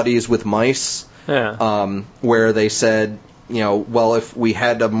other studies with mice. Yeah. Where they said, well, if we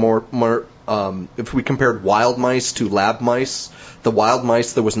had if we compared wild mice to lab mice, the wild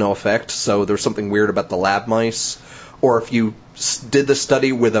mice there was no effect, so there was something weird about the lab mice. Or if you did the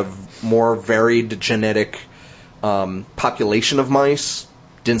study with a more varied genetic population of mice,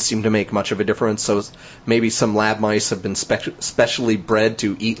 didn't seem to make much of a difference. So maybe some lab mice have been specially bred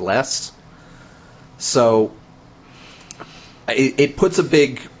to eat less. So it puts a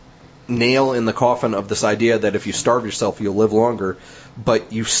big nail in the coffin of this idea that if you starve yourself, you'll live longer,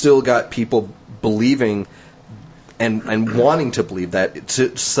 but you've still got people believing and wanting to believe that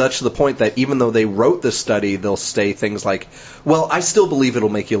to such the point that even though they wrote this study, they'll say things like, well, I still believe it'll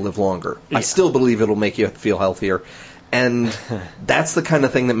make you live longer. Yeah. I still believe it'll make you feel healthier. And that's the kind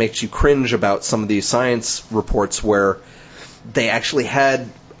of thing that makes you cringe about some of these science reports where they actually had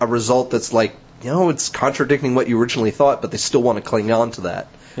a result that's like, it's contradicting what you originally thought, but they still want to cling on to that.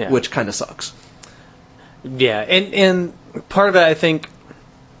 Yeah. Which kind of sucks. Yeah, and part of it, I think,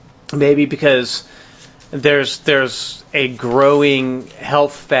 maybe because there's a growing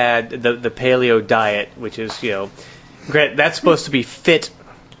health fad, the paleo diet, which is, that's supposed to be fit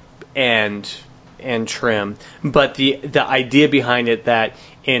and trim, but the idea behind it that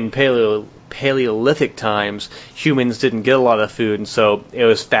in Paleolithic times humans didn't get a lot of food, and so it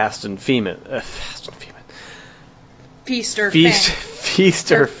was fast and famine. Feast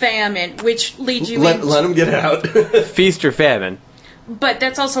or famine, which leads you let them get it out. Feast or famine. But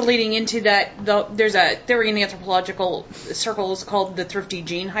that's also leading into that. There's a theory in the anthropological circles called the thrifty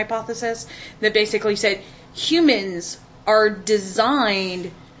gene hypothesis that basically said humans are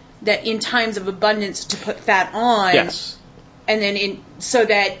designed that in times of abundance to put fat on. Yes. And then so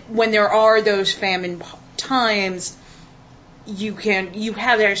that when there are those famine times, you have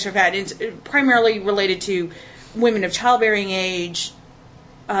that extra fat. It's primarily related to women of childbearing age,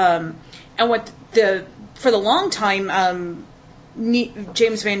 and for the long time,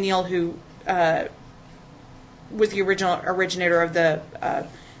 James Van Niel, who was the originator of the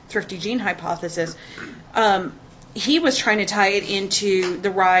thrifty gene hypothesis, he was trying to tie it into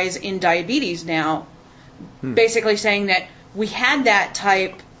the rise in diabetes now, basically saying that we had that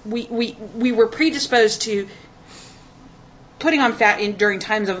type, we were predisposed to putting on fat during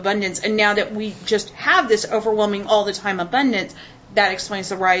times of abundance, and now that we just have this overwhelming all the time abundance, that explains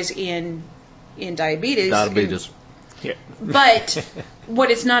the rise in diabetes. Diabetes. Yeah. But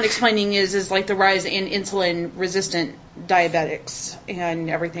what it's not explaining is like the rise in insulin resistant diabetics and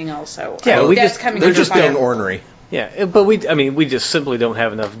everything else. So yeah, they're just being ornery. Yeah, but we just simply don't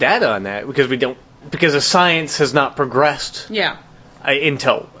have enough data on that because the science has not progressed. Yeah.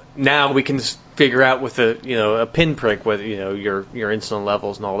 Until now we can figure out with a pinprick whether your insulin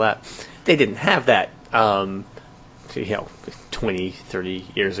levels and all that. They didn't have that 20, 30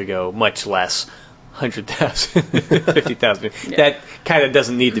 years ago, much less 100,000, 50,000. Yeah. That kind of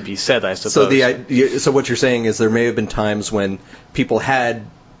doesn't need to be said, I suppose. So what you're saying is there may have been times when people had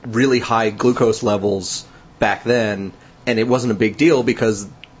really high glucose levels back then, and it wasn't a big deal because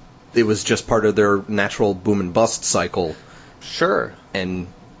it was just part of their natural boom and bust cycle. Sure.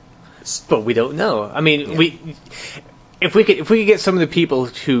 But we don't know. I mean, if we could get some of the people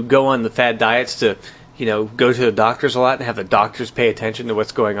who go on the fad diets to, go to the doctors a lot and have the doctors pay attention to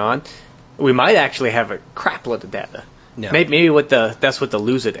what's going on, we might actually have a crap load of data. Yeah. Maybe that's what the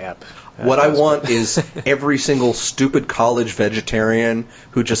Lose It app. What I want is every single stupid college vegetarian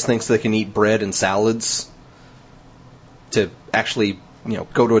who just thinks they can eat bread and salads to actually,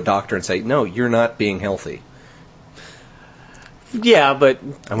 go to a doctor and say, no, you're not being healthy. Yeah, but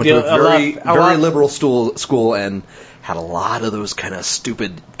I went to a very liberal school and had a lot of those kind of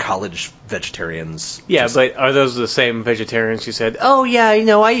stupid college vegetarians. Yeah, but are those the same vegetarians who said, "Oh yeah,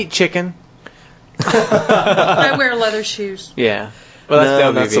 I eat chicken. I wear leather shoes." Yeah,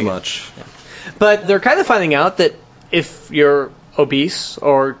 well, not so much. Yeah. But they're kind of finding out that if you're obese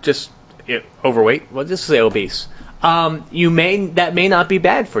or just overweight, well, just say obese, that may not be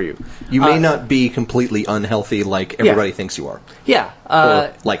bad for you. You may not be completely unhealthy like everybody thinks you are. Yeah.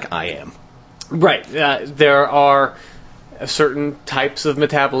 Or like I am. Right. There are certain types of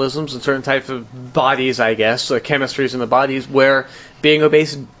metabolisms and certain types of bodies, I guess, chemistries in the bodies where being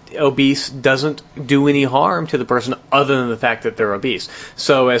obese doesn't do any harm to the person other than the fact that they're obese.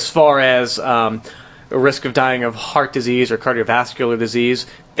 So as far as a risk of dying of heart disease or cardiovascular disease,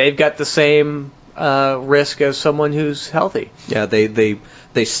 they've got the same risk as someone who's healthy. Yeah, they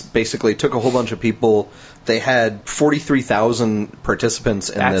basically took a whole bunch of people. They had 43,000 participants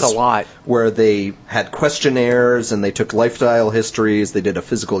in this. That's a lot. Where they had questionnaires and they took lifestyle histories. They did a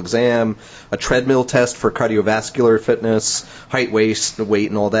physical exam, a treadmill test for cardiovascular fitness, height, weight,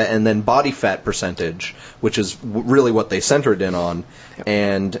 and all that, and then body fat percentage, which is really what they centered in on. Yep.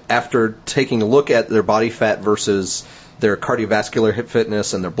 And after taking a look at their body fat versus their cardiovascular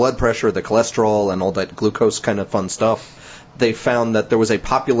fitness and their blood pressure, the cholesterol, and all that glucose kind of fun stuff, they found that there was a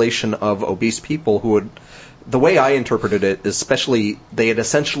population of obese people who would, the way I interpreted it, especially, they had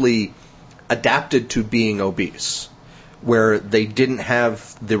essentially adapted to being obese, where they didn't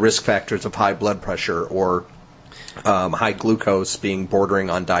have the risk factors of high blood pressure or high glucose being bordering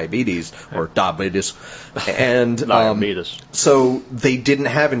on diabetes or diabetes. And so they didn't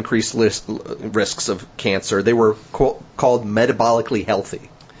have increased risks of cancer. They were called metabolically healthy.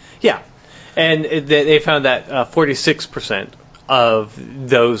 Yeah. And they found that 46% of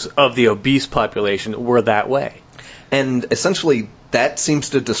those of the obese population were that way. And essentially, that seems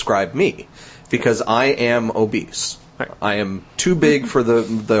to describe me, because I am obese. Right. I am too big for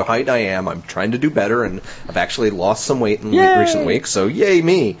the height I am. I'm trying to do better, and I've actually lost some weight in recent weeks, so yay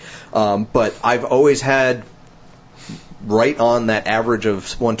me. But I've always had right on that average of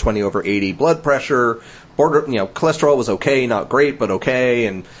 120/80 blood pressure. Cholesterol was okay, not great, but okay,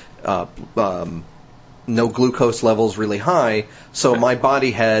 and no glucose levels really high, so my body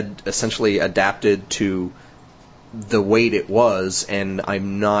had essentially adapted to the weight it was, and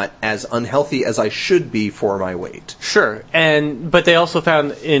I'm not as unhealthy as I should be for my weight. Sure, but they also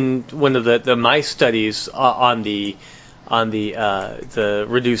found in one of the mice studies on the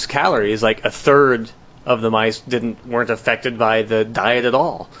reduced calories, like a third of the mice weren't affected by the diet at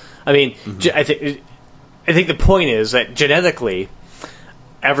all. I mean, I think the point is that genetically,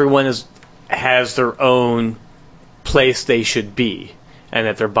 everyone has their own place they should be, and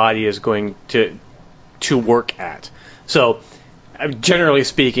that their body is going to work at. So, generally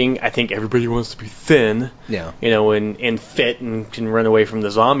speaking, I think everybody wants to be thin, and fit and can run away from the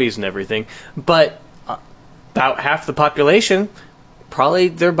zombies and everything. But about half the population, probably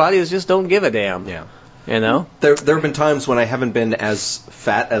their bodies just don't give a damn. Yeah. There have been times when I haven't been as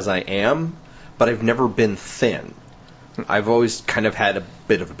fat as I am, but I've never been thin. I've always kind of had a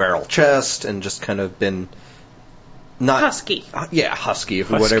bit of a barrel chest and just kind of been not husky. Husky,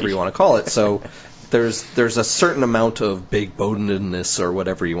 whatever you want to call it. So there's a certain amount of big bonedness or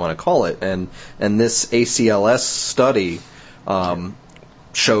whatever you want to call it, and this ACLS study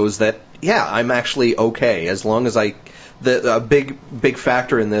shows that I'm actually okay as long as a big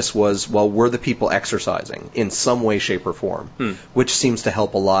factor in this was, were the people exercising in some way, shape, or form, which seems to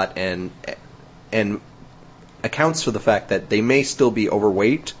help a lot and accounts for the fact that they may still be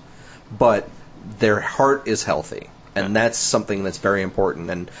overweight, but their heart is healthy, and that's something that's very important.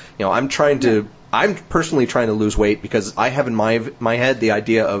 And I'm personally trying to lose weight because I have in my head the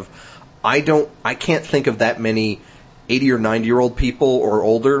idea of I can't think of that many 80 or 90-year-old people or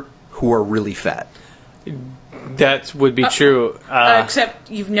older who are really fat. That would be true.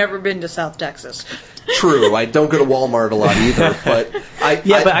 Except you've never been to South Texas. True, I don't go to Walmart a lot either, but I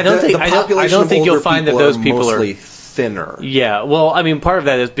don't think you'll find that those people are mostly thinner. Yeah, well, I mean, part of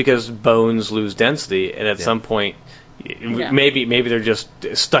that is because bones lose density, and at some point, maybe they're just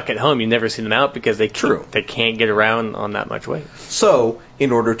stuck at home. You never see them out because they can't get around on that much weight. So,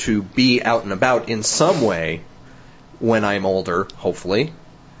 in order to be out and about in some way, when I'm older, hopefully,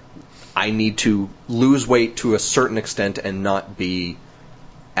 I need to lose weight to a certain extent and not be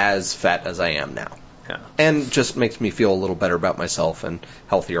as fat as I am now. Yeah. And just makes me feel a little better about myself and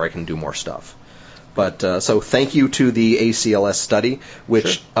healthier. I can do more stuff. But so thank you to the ACLS study,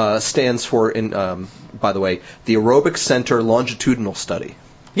 which stands for, by the way, the Aerobic Center Longitudinal Study.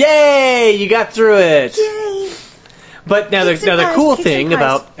 Yay! You got through it. Yay! But now the cool thing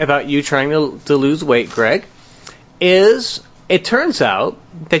about you trying to lose weight, Greg, is it turns out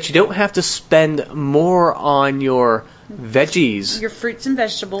that you don't have to spend more on your veggies, your fruits and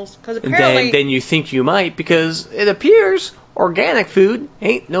vegetables, because apparently than you think you might, because it appears organic food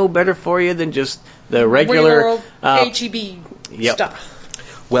ain't no better for you than just the regular HEB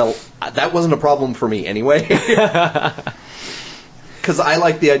stuff. Well, that wasn't a problem for me anyway. Because I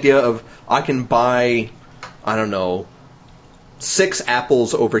like the idea of I can buy, I don't know, 6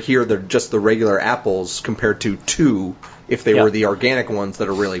 apples over here that are just the regular apples compared to 2 if they were the organic ones that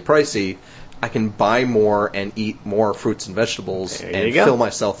are really pricey. I can buy more and eat more fruits and vegetables and fill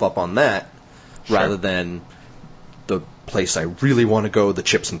myself up on that rather than the place I really want to go, the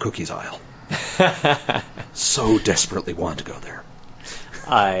chips and cookies aisle. So desperately want to go there.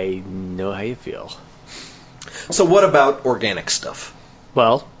 I know how you feel. So what about organic stuff?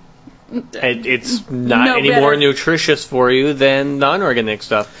 Well, it's not any better. more nutritious for you than non-organic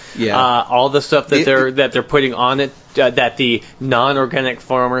stuff. Yeah. All the stuff that they're putting on it, that the non-organic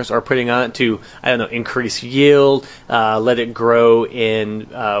farmers are putting on it to, I don't know, increase yield, let it grow in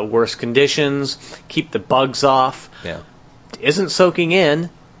worse conditions, keep the bugs off. Yeah. Isn't soaking in,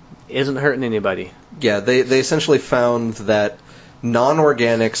 isn't hurting anybody. Yeah, they essentially found that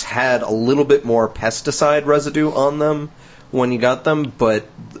non-organics had a little bit more pesticide residue on them when you got them, but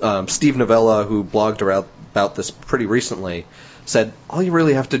Steve Novella, who blogged about this pretty recently, said all you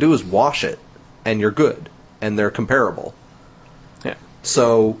really have to do is wash it, and you're good, and they're comparable. Yeah.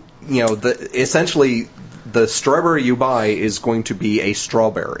 So, essentially, the strawberry you buy is going to be a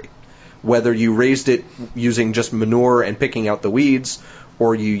strawberry. Whether you raised it using just manure and picking out the weeds,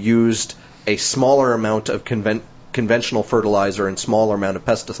 or you used a smaller amount of conventional fertilizer and smaller amount of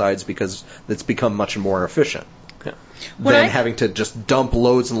pesticides because it's become much more efficient. Than having to just dump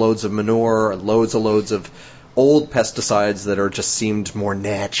loads and loads of manure and loads of old pesticides that are just seemed more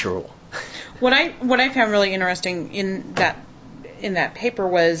natural. What I found really interesting in that paper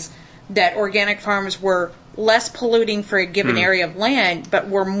was that organic farms were less polluting for a given area of land, but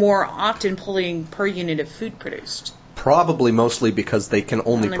were more often polluting per unit of food produced. Probably mostly because they can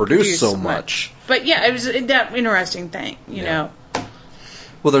only produce so much. But yeah, it was that interesting thing, you know.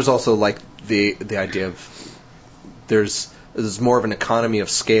 Well, there's also like the idea of there's more of an economy of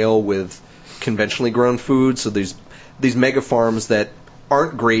scale with conventionally grown food. So these mega farms that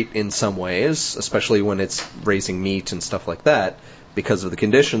aren't great in some ways, especially when it's raising meat and stuff like that, because of the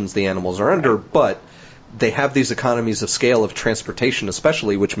conditions the animals are under, but they have these economies of scale of transportation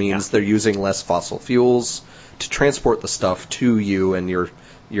especially, which means they're using less fossil fuels to transport the stuff to you and your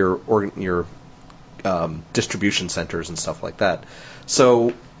distribution centers and stuff like that.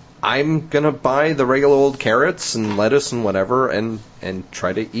 So I'm going to buy the regular old carrots and lettuce and whatever and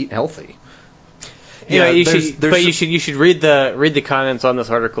try to eat healthy. You should read the comments on this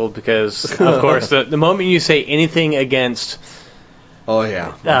article because, of course, the moment you say anything against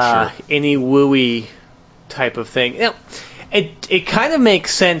any wooey type of thing, it kind of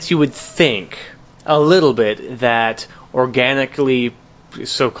makes sense, you would think, a little bit, that organically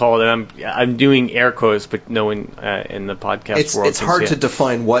so-called, and I'm doing air quotes, but no one in the podcast world. It's hard to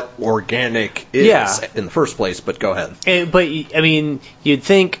define what organic is in the first place, but go ahead. But I mean, you'd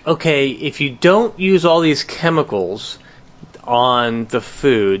think, okay, if you don't use all these chemicals on the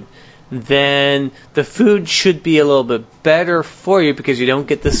food, then the food should be a little bit better for you because you don't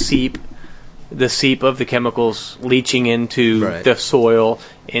get the seep of the chemicals leaching into the soil,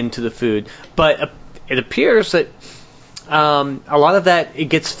 into the food. But it appears that a lot of that, it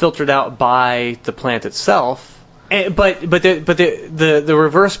gets filtered out by the plant itself. But the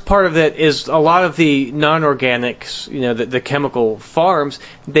reverse part of it is a lot of the non-organics, the chemical farms,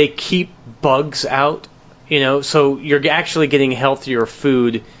 they keep bugs out, so you're actually getting healthier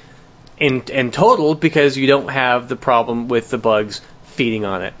food in total because you don't have the problem with the bugs feeding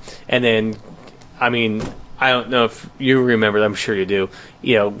on it. And then, I mean, I don't know if you remember, I'm sure you do,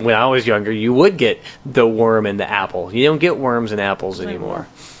 when I was younger, you would get the worm in the apple. You don't get worms in apples anymore,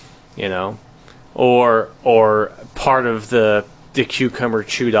 or part of the cucumber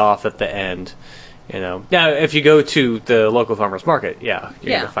chewed off at the end, Now, if you go to the local farmer's market, you're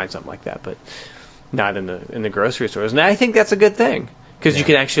going to find something like that, but not in the grocery stores. And I think that's a good thing because you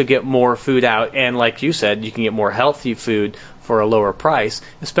can actually get more food out, and like you said, you can get more healthy food for a lower price,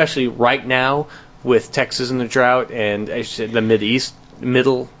 especially right now with Texas in the drought and the Middle East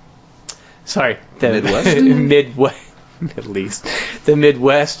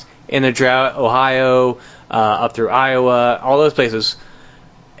in the drought, Ohio, up through Iowa, all those places,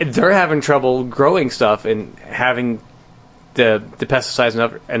 they're having trouble growing stuff and having the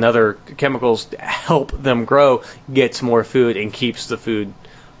pesticides and other chemicals help them grow, gets more food and keeps the food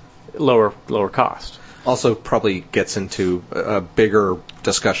lower cost. Also probably gets into a bigger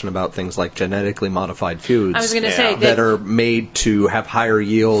discussion about things like genetically modified foods. I was going to say that are made to have higher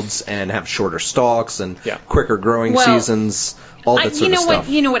yields and have shorter stalks and quicker growing seasons, all that sort of stuff.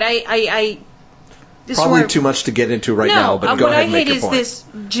 You know what? Probably too much to get into now, but go ahead and make your point. What I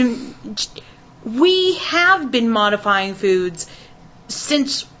hate is we have been modifying foods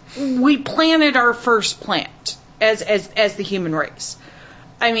since we planted our first plant as the human race.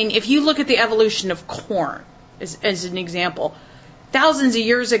 I mean, if you look at the evolution of corn as an example, thousands of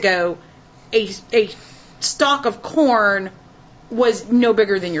years ago, a stalk of corn was no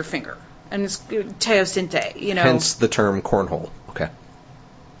bigger than your finger, and it's teosinte, Hence the term cornhole. Okay.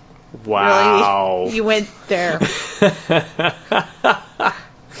 Wow. Really? You went there.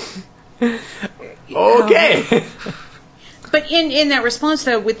 Okay. But in that response,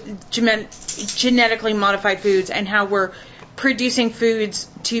 though, with genetically modified foods and how we're producing foods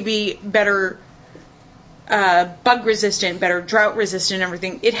to be better bug resistant, better drought resistant, and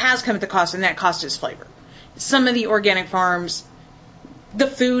everything, it has come at the cost, and that cost is flavor. Some of the organic farms, the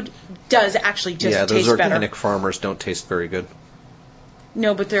food does actually just taste better. Yeah, those organic farmers don't taste very good.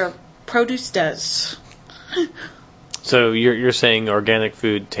 No, but their produce does. So you're saying organic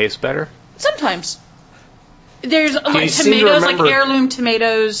food tastes better? Sometimes. There's like seem to tomatoes, remember- like heirloom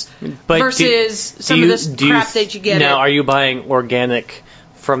tomatoes, versus some of this crap that you get now, at are you buying organic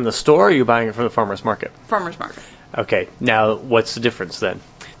from the store, or are you buying it from the farmer's market? farmer's market. Okay, now what's the difference then?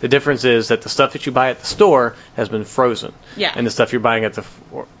 The difference is that the stuff that you buy at the store has been frozen. Yeah. And the stuff you're buying at the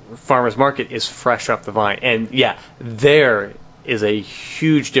farmer's market is fresh off the vine. And yeah, there is a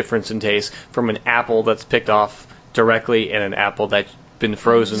huge difference in taste from an apple that's picked off directly and an apple that's been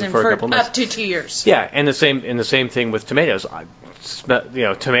frozen for a couple months. Up to 2 years. Yeah, and the same thing with tomatoes.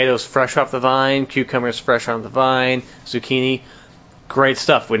 Tomatoes fresh off the vine, cucumbers fresh off the vine, zucchini, great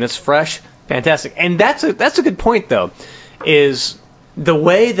stuff. When it's fresh, fantastic. And that's a good point, though, is the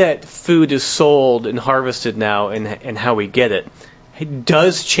way that food is sold and harvested now and how we get it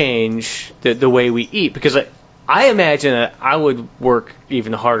does change the way we eat. Because I imagine that I would work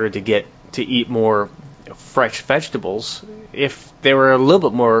even harder to eat more fresh vegetables if they were a little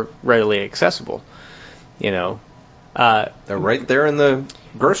bit more readily accessible. They're right there in the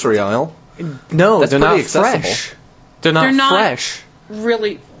grocery aisle. No, That's they're not pretty accessible. fresh. They're not fresh.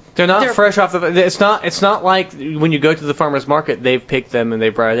 Really. They're not fresh off the. It's not like when you go to the farmer's market, they've picked them and they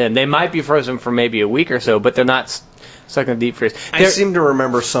brought it in. They might be frozen for maybe a week or so, but they're not stuck in the deep freeze. I seem to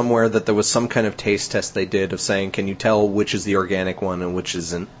remember somewhere that there was some kind of taste test they did of saying, can you tell which is the organic one and which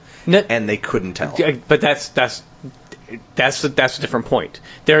isn't? And they couldn't tell. But that's a different point.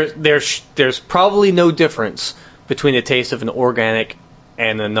 There's probably no difference between the taste of an organic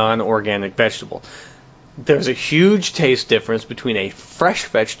and a non-organic vegetable. There's a huge taste difference between a fresh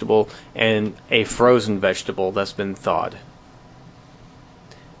vegetable and a frozen vegetable that's been thawed.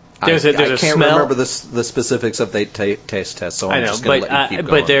 I can't remember the specifics of the taste test, so I'm just going to let you keep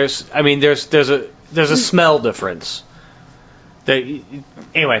going. But there's a smell difference.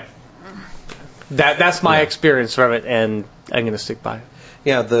 Anyway, that's my experience from it, and I'm going to stick by it.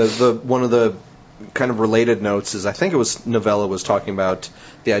 Yeah, the one of the kind of related notes is I think it was Novella was talking about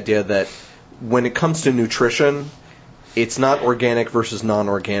the idea that when it comes to nutrition, it's not organic versus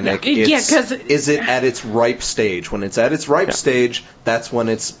non-organic. Is it at its ripe stage? When it's at its ripe stage, that's when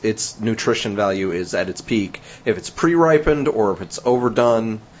its nutrition value is at its peak. If it's pre-ripened or if it's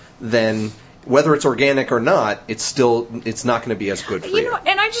overdone, then whether it's organic or not, it's not going to be as good for you.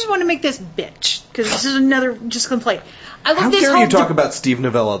 And I just want to make this bitch, because this is another just complaint. I love How this dare whole you talk about Steve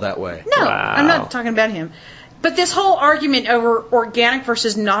Novella that way? No, Wow. I'm not talking about him. But this whole argument over organic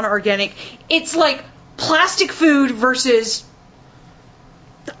versus non-organic, it's like plastic food versus,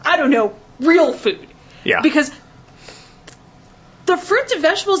 I don't know, real food. Yeah. Because the fruits and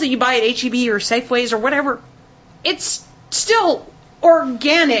vegetables that you buy at H-E-B or Safeways or whatever, it's still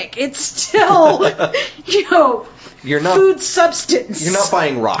organic. It's still, food substance. You're not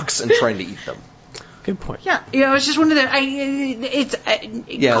buying rocks and trying to eat them. Good point. Yeah, it's just one of the. Call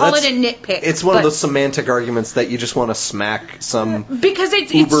it a nitpick. It's one of those semantic arguments that you just want to smack some because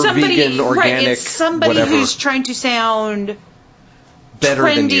it's uber somebody vegan, organic, right. It's somebody whatever, who's trying to sound better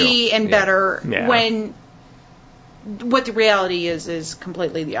trendy than you. and better Yeah. when what the reality is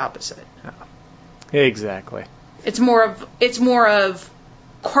completely the opposite. Exactly. It's more of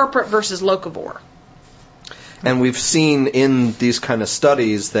corporate versus locavore. And we've seen in these kind of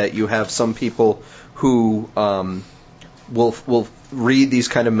studies that you have some people who will read these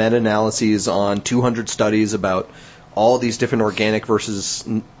kind of meta-analyses on 200 studies about all these different organic versus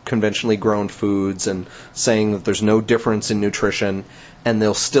conventionally grown foods and saying that there's no difference in nutrition, and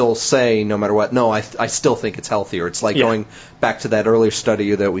they'll still say, no matter what, no, I still think it's healthier. It's like going back to that earlier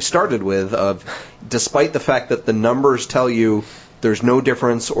study that we started with of, despite the fact that the numbers tell you there's no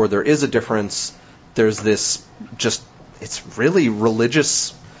difference or there is a difference, there's this it's really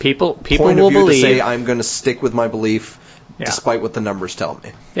religious People point will of view believe. to say I'm going to stick with my belief Yeah. despite what the numbers tell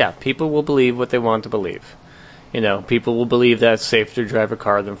me. Yeah, people will believe what they want to believe. People will believe that it's safer to drive a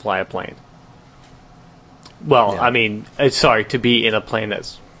car than fly a plane. Well, Yeah. I mean, sorry, to be in a plane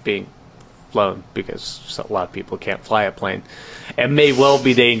that's being flown, because a lot of people can't fly a plane. It may well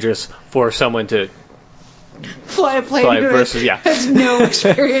be dangerous for someone to Fly a plane fly who versus, yeah. has no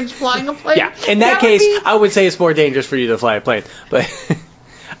experience flying a plane. Yeah, in that would case, be- I would say it's more dangerous for you to fly a plane. But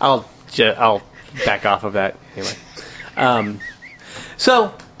I'll back off of that anyway.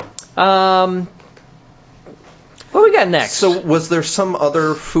 What we got next? So was there some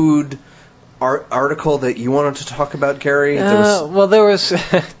other food article that you wanted to talk about, Gary? Well, there was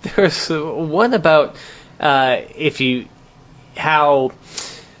one about how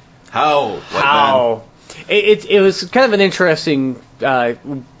it was kind of an interesting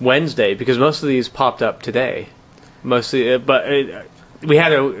Wednesday, because most of these popped up today. We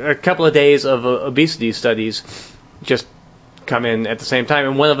had a couple of days of obesity studies just come in at the same time,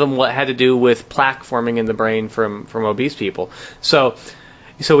 and one of them had to do with plaque forming in the brain from obese people. So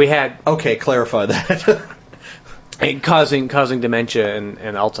we had Okay, clarify that. causing dementia and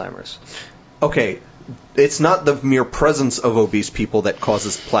Alzheimer's. Okay, it's not the mere presence of obese people that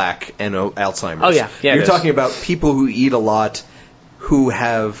causes plaque and Alzheimer's. Oh, yeah. Yeah, it You're is. talking about people who eat a lot, who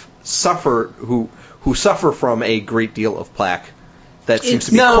suffer from a great deal of plaque. That seems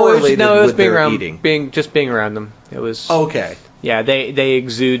to be correlated it was with being their around, eating. being around them. It was Okay, yeah. They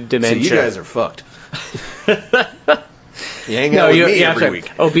exude so dementia. you guys are fucked. You hang out with me every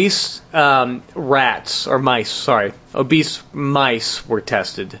week. Obese rats or mice. Sorry, obese mice were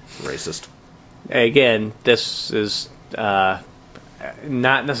tested. Racist. Again, this is not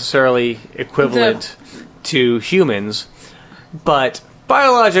necessarily equivalent to humans, but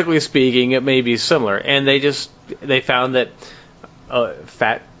biologically speaking, it may be similar. And they found that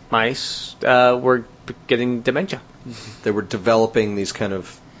fat mice were getting dementia. They were developing these kind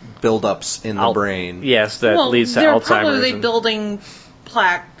of buildups in the brain. Yes, that leads to they're Alzheimer's. probably and- building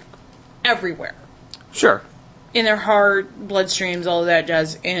plaque everywhere. Sure. In their heart, bloodstreams, all of that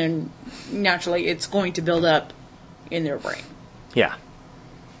jazz, and naturally it's going to build up in their brain. Yeah.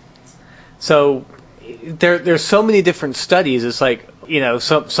 So there's so many different studies. It's like,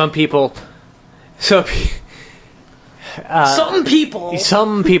 some people. So Some people.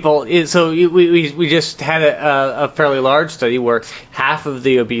 some people. So we just had a fairly large study where half of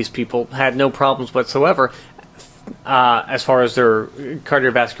the obese people had no problems whatsoever as far as their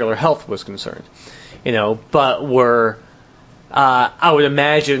cardiovascular health was concerned. But were I would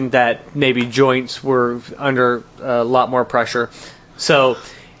imagine that maybe joints were under a lot more pressure. So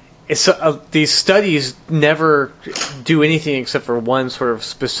these studies never do anything except for one sort of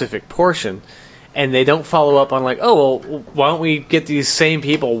specific portion, and they don't follow up on well, why don't we get these same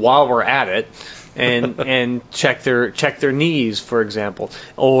people while we're at it, and check their knees, for example,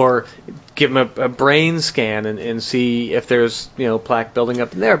 or give them a brain scan and see if there's plaque building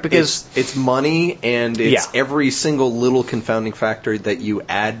up in there, because it's money, and it's Yeah. every single little confounding factor that you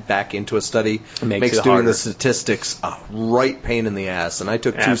add back into a study Makes it doing harder. the statistics a right pain in the ass. And I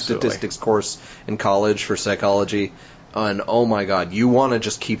took two Absolutely. statistics course in college for psychology, and oh my god, you want to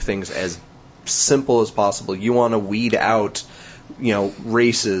just keep things as simple as possible. You want to weed out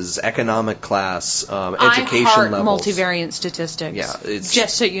races, economic class, education I heart levels. multivariate statistics. Yeah, it's-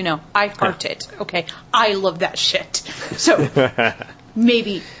 just so you know, I heart it. Okay, I love that shit. So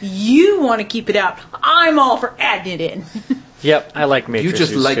maybe you want to keep it out. I'm all for adding it in. Yep, I like You matrices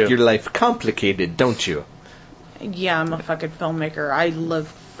just like too. your life complicated, don't you? Yeah, I'm a fucking filmmaker. I love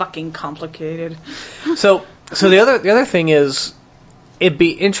fucking complicated. So the other thing is, it'd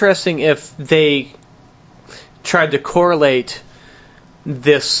be interesting if they tried to correlate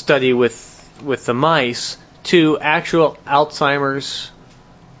this study with the mice to actual Alzheimer's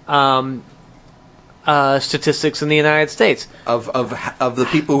statistics in the United States. Of the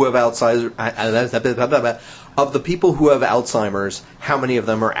people who have Alzheimer's, how many of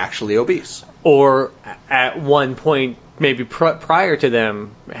them are actually obese? Or at one point, maybe prior to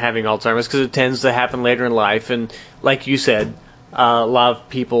them having Alzheimer's, because it tends to happen later in life. And like you said, a lot of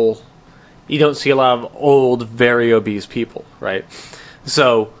people, you don't see a lot of old, very obese people, right?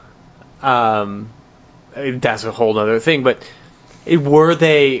 So that's a whole other thing. But were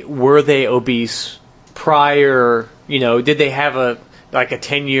they obese prior? Did they have a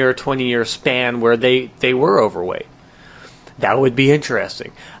 10-year, 20-year span where they were overweight? That would be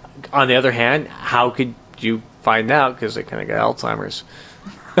interesting. On the other hand, how could you find out? Because they kind of got Alzheimer's.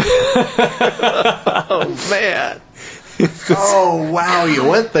 Oh man! Oh wow, you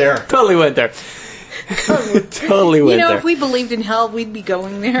went there. Totally went there. Totally went there. If we believed in hell, we'd be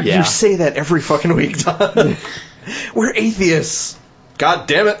going there. Yeah. You say that every fucking week, Don. We're atheists. God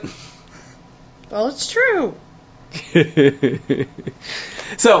damn it. Well, it's true.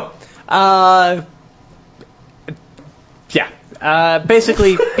 So,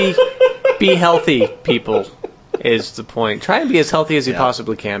 basically, be healthy, people, is the point. Try and be as healthy as you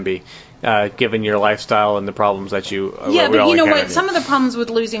possibly can be, given your lifestyle and the problems that you. Yeah, we but all you know encounter. what? Some of the problems with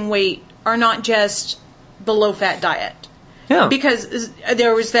losing weight are not just the low-fat diet. Yeah. Because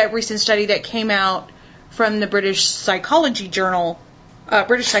there was that recent study that came out from the British Psychology Journal,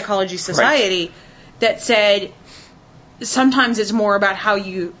 British Psychology Society, that said sometimes it's more about how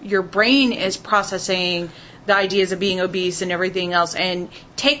your brain is processing the ideas of being obese and everything else, and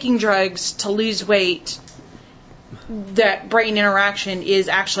taking drugs to lose weight, that brain interaction is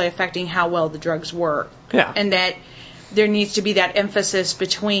actually affecting how well the drugs work. Yeah. And that there needs to be that emphasis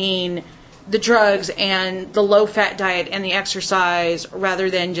between the drugs and the low-fat diet and the exercise,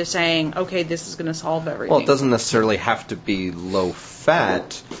 rather than just saying, okay, this is going to solve everything. Well, it doesn't necessarily have to be low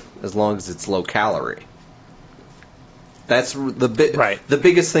fat as long as it's low calorie. That's the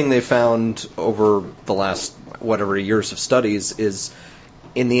biggest thing they found over the last whatever years of studies is,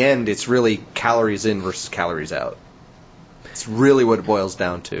 in the end, it's really calories in versus calories out. It's really what it boils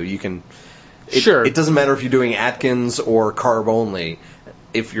down to. It doesn't matter if you're doing Atkins or carb only.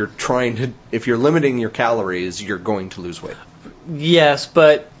 If you're limiting your calories, you're going to lose weight. Yes,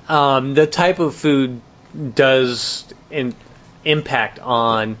 but the type of food does impact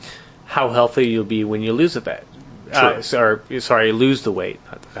on how healthy you'll be when you lose the fat. Lose the weight,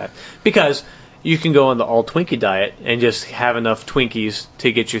 not the fat. Because you can go on the all Twinkie diet and just have enough Twinkies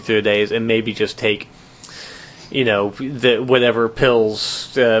to get you through the days, and maybe just take, the whatever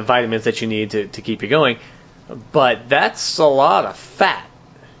pills, vitamins that you need to keep you going. But that's a lot of fat,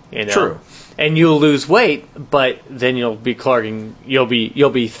 True. And you'll lose weight, but then you'll be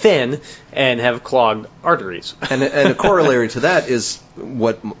be thin and have clogged arteries. And a corollary to that is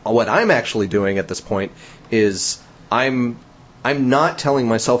what I'm actually doing at this point is I'm not telling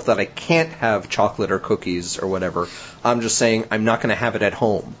myself that I can't have chocolate or cookies or whatever. I'm just saying I'm not going to have it at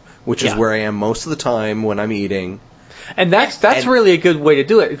home, which is where I am most of the time when I'm eating. And that's really a good way to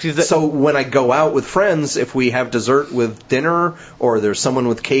do it. So when I go out with friends, if we have dessert with dinner or there's someone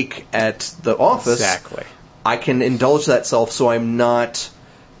with cake at the office, I can indulge that self, so I'm not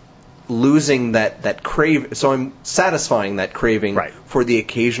losing that crave. So I'm satisfying that craving for the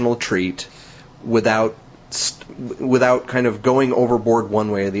occasional treat without kind of going overboard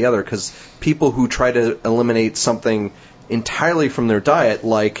one way or the other. Because people who try to eliminate something entirely from their diet,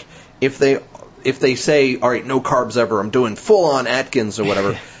 like if they say, all right, no carbs ever, I'm doing full-on Atkins or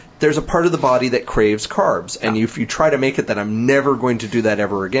whatever, there's a part of the body that craves carbs. And if you try to make it that I'm never going to do that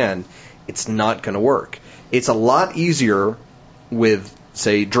ever again, it's not going to work. It's a lot easier with,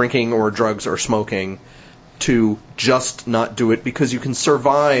 say, drinking or drugs or smoking to just not do it because you can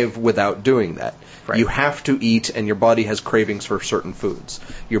survive without doing that. Right. You have to eat, and your body has cravings for certain foods.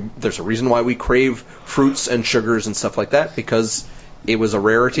 There's a reason why we crave fruits and sugars and stuff like that, because it was a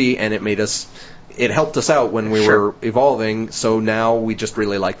rarity, and it helped us out when we were evolving. So now we just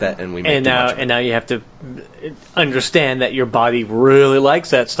really like that, and we make too much of it. And now you have to understand that your body really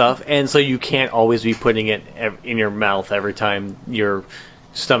likes that stuff, and so you can't always be putting it in your mouth every time your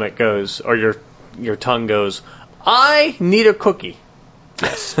stomach goes or your tongue goes, I need a cookie.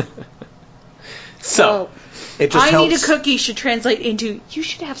 Yes. So it just helps. Need a cookie should translate into you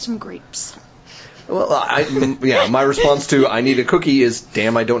should have some grapes. Well, my response to I need a cookie is,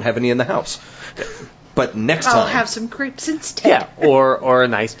 damn, I don't have any in the house. But next time I'll have some grapes instead. Yeah, or a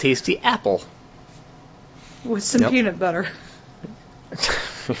nice tasty apple. With some peanut butter.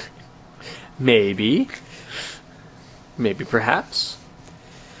 Maybe perhaps.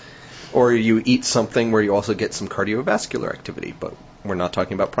 Or you eat something where you also get some cardiovascular activity, but we're not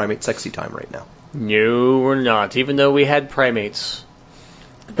talking about primate sexy time right now. No, we're not, even though we had primates.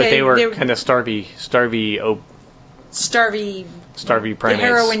 But they were kind of starvy primates.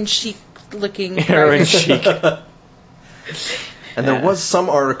 Heroin chic looking. Heroin chic. And there was some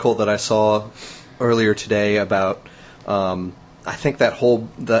article that I saw earlier today about, I think that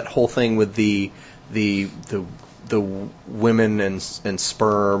whole thing with the women and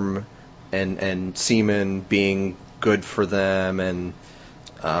sperm and semen being good for them, and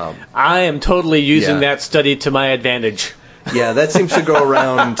I am totally using that study to my advantage. Yeah, that seems to go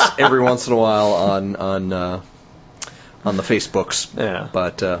around every once in a while on the Facebooks. Yeah.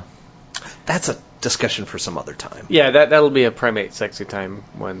 But that's a discussion for some other time. Yeah, that'll be a primate sexy time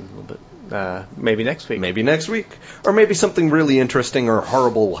one, but maybe next week. Maybe next week. Or maybe something really interesting or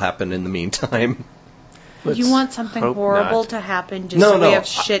horrible will happen in the meantime. You want something hope horrible not. to happen just No, so no. we have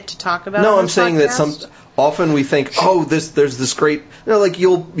shit to talk about? No, on I'm this saying that podcast? often we think, there's this great, like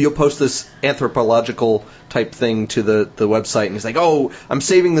you'll post this anthropological type thing to the website, and he's like, I'm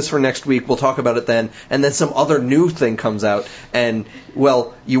saving this for next week, we'll talk about it then, and then some other new thing comes out, and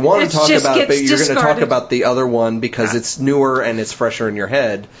well, you want to It talk just about it, but gets you're going to talk discarded. about the other one because it's newer and it's fresher in your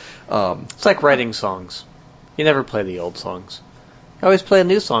head. It's like writing songs. You never play the old songs. You always play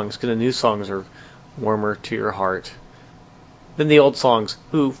new songs because the new songs are warmer to your heart than the old songs,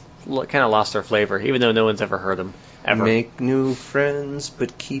 who kind of lost their flavor, even though no one's ever heard them, ever. Make new friends,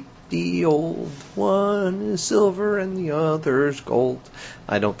 but keep the old. One is silver and the other's gold.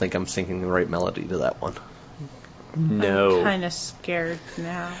 I don't think I'm singing the right melody to that one. No. I'm kind of scared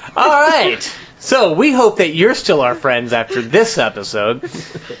now. All right. So we hope that you're still our friends after this episode.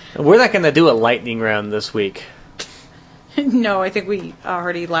 We're not going to do a lightning round this week. No, I think we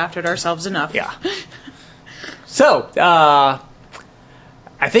already laughed at ourselves enough. Yeah. So,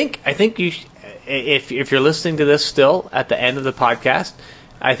 I think you, if you're listening to this still at the end of the podcast,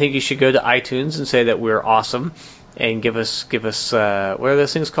 I think you should go to iTunes and say that we're awesome, and give us what are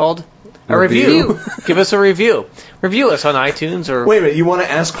those things called? A review. Give us a review. Review us on iTunes or Wait a minute, you want to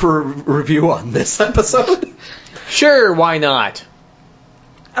ask for a review on this episode? sure, why not?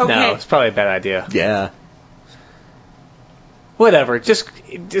 Okay. No, it's probably a bad idea. Yeah. Whatever. Just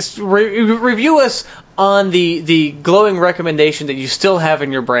review us on the glowing recommendation that you still have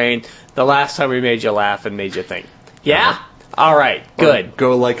in your brain the last time we made you laugh and made you think. Yeah? All right. Good. Or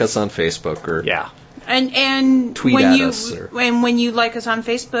go like us on Facebook or Yeah. And Tweet when at you us, or- when you like us on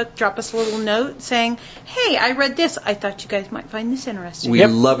Facebook, drop us a little note saying, "Hey, I read this. I thought you guys might find this interesting." we Yep.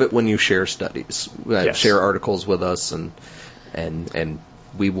 love it when you share studies, Yes. share articles with us, and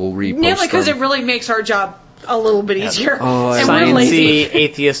we will repost Yeah, because them. it really makes our job a little bit easier. Oh, and we're lazy. Sciencey,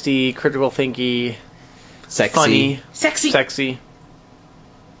 atheisty, critical thinky, Sexy. funny, Sexy.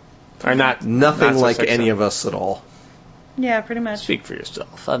 Or not. Nothing not so like sexy. any of us at all. Yeah, pretty much. Speak for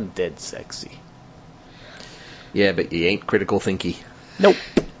yourself. I'm dead sexy. Yeah, but you ain't critical thinky. Nope.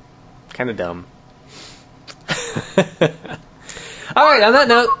 Kind of dumb. All right. On that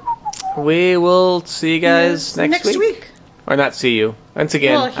note, we will see you guys next week. Or not see you. Once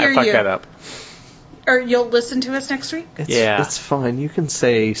again, We'll hear I fucked you. that up. Or you'll listen to us next week. Yeah. It's fine. You can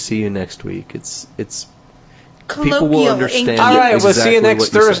say see you next week. It's Colloquial will understand. and All right. We'll see you exactly next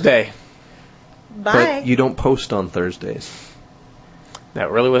what you said. Thursday. Bye. But you don't post on Thursdays.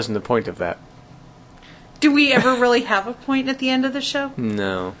 That really wasn't the point of that. Do we ever really have a point at the end of the show?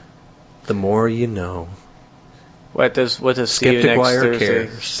 No. The more you know. What does see you Skeptic next Wire Thursday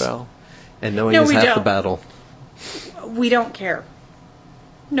cares. spell? And knowing No, is we half don't. the battle. We don't care.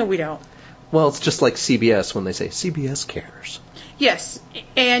 No, we don't. Well, it's just like CBS when they say CBS cares. Yes,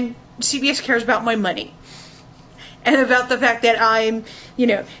 and CBS cares about my money. And about the fact that I'm,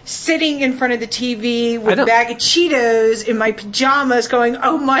 sitting in front of the TV with a bag of Cheetos in my pajamas going,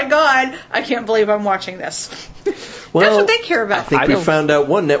 oh my God, I can't believe I'm watching this. Well, That's what they care about. I think I we don't- found out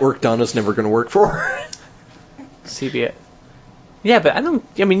one network Donna's never going to work for. CBS. Yeah, but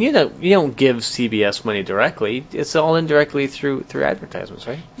you don't give CBS money directly. It's all indirectly through advertisements,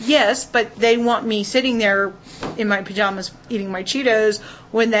 right? Yes, but they want me sitting there in my pajamas eating my Cheetos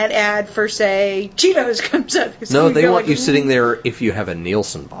when that ad for, say, Cheetos comes up. So No, they go want like, you sitting there if you have a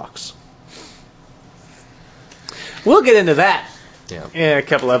Nielsen box. We'll get into that Yeah. in a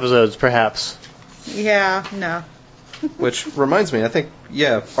couple episodes, perhaps. Yeah, no. Which reminds me, I think,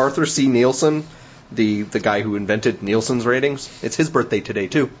 Arthur C. Nielsen, the guy who invented Nielsen's ratings, it's his birthday today,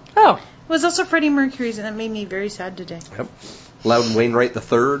 too. Oh, It was also Freddie Mercury's, and that made me very sad today. Yep. Loudon Wainwright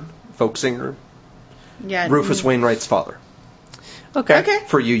III, folk singer. Yeah. Rufus Wainwright's father. okay. Okay.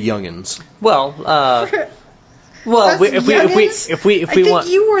 For you youngins. Well, Us if we I think want,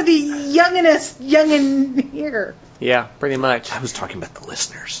 you were the youngin here. yeah, pretty much. I was talking about the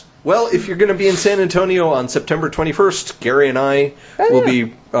listeners. Well, if you're going to be in San Antonio on September 21st, Gary and I will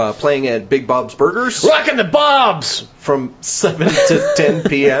be playing at Big Bob's Burgers Rockin' the Bobs. from 7 to 10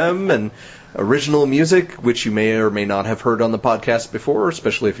 p.m. and original music, which you may or may not have heard on the podcast before,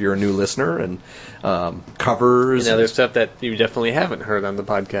 especially if you're a new listener, and covers. And other stuff that you definitely haven't heard on the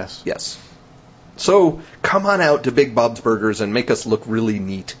podcast. Yes. So come on out to Big Bob's Burgers and make us look really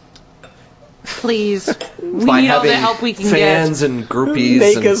neat. Please. We By need all the having help we can fans and groupies.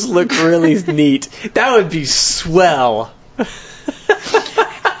 Make and us look really neat. That would be swell. get.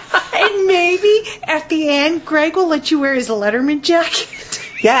 And maybe at the end, Greg will let you wear his Letterman jacket.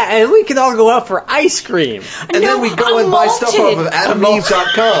 Yeah, and we could all go out for ice cream. And then we go and buy stuff off of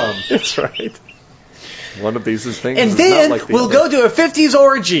AdamandEve.com. That's right. One of these things And is then not like the we'll other. go to a 50s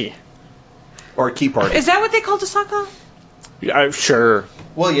orgy. Or a key party. Is that what they called a sock hop? Yeah, sure.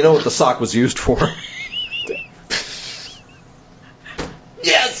 Well, you know what the sock was used for.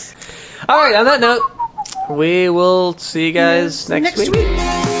 Yes! Alright, on that note, we will see you guys next week.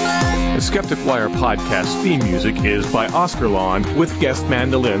 The Skeptic Wire podcast theme music is by Oscar Lawn with guest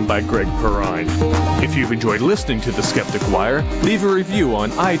mandolin by Greg Perrine. If you've enjoyed listening to The Skeptic Wire, leave a review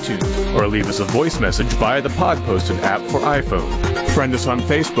on iTunes or leave us a voice message via the Pod Posted app for iPhone. Friend us on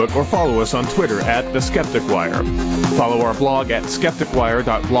Facebook or follow us on Twitter at The Skeptic Wire. Follow our blog at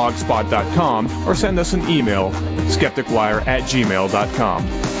skepticwire.blogspot.com or send us an email, skepticwire@gmail.com.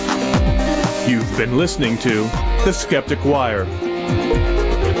 You've been listening to The Skeptic Wire.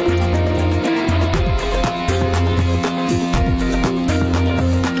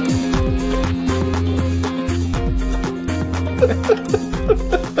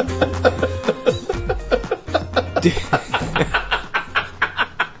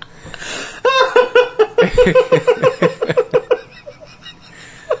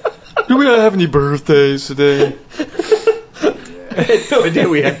 Do we not have any birthdays today? I had no idea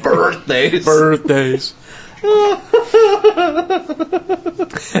we had birthdays. Birthdays. Oh,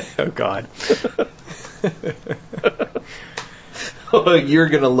 God. Oh, you're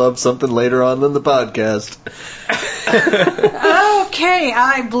going to love something later on in the podcast. Okay,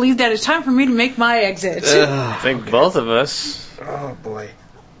 I believe that it's time for me to make my exit. I think both of us. Oh, boy.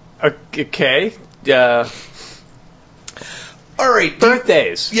 Okay. All right.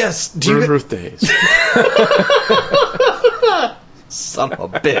 Birthdays. Yes. Do you Birthdays. Son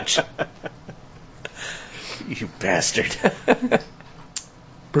of a bitch. You bastard.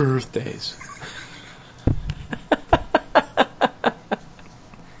 Birthdays.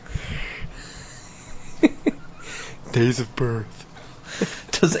 Days of birth.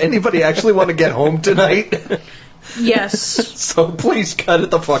 Does anybody actually want to get home tonight? Yes. So please cut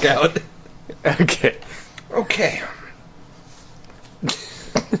it the fuck out. Okay. Okay.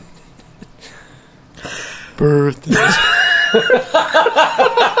 Birthdays.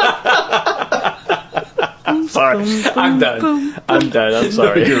 I'm sorry. I'm done. I'm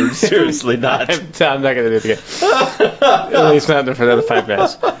sorry. You're seriously not. I'm not going to do it again. At least not for another 5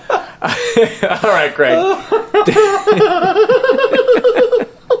 minutes. All right, Greg.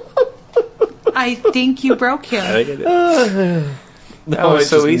 I think you broke him. I think I did. No, I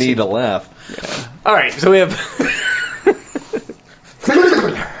so just easy. need a laugh. Yeah. All right, so we have...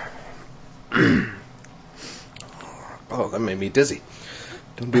 Oh, that made me dizzy.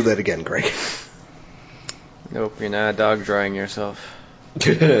 Don't do that again, Greg. Nope, you're not a dog drying yourself.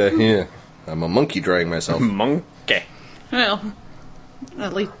 Yeah. I'm a monkey drying myself. Monkey. Well,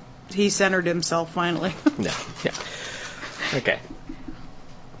 at least he centered himself finally. No. Yeah. Okay.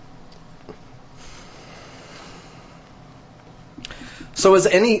 So is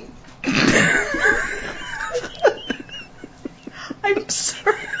any... I'm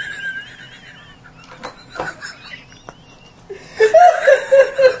sorry.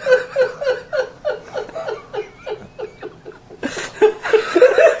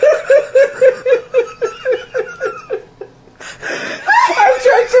 I'm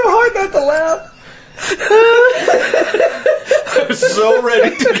trying so hard not to laugh. I was so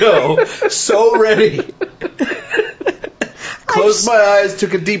ready to go. So ready. Closed my eyes,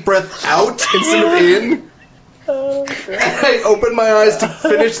 took a deep breath out instead of in. I opened my eyes to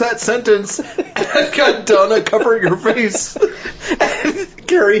finish that sentence. I got done covering her face.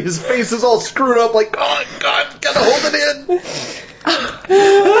 Gary, his face is all screwed up like, oh, God, gotta hold it in.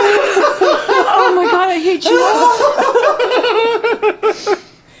 Oh my God, I hate you.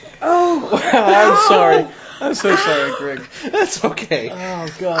 Oh. I'm sorry. I'm so sorry, Greg. That's okay. Oh,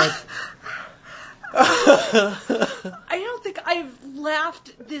 God. I don't think I've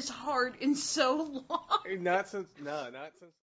laughed this hard in so long. Not since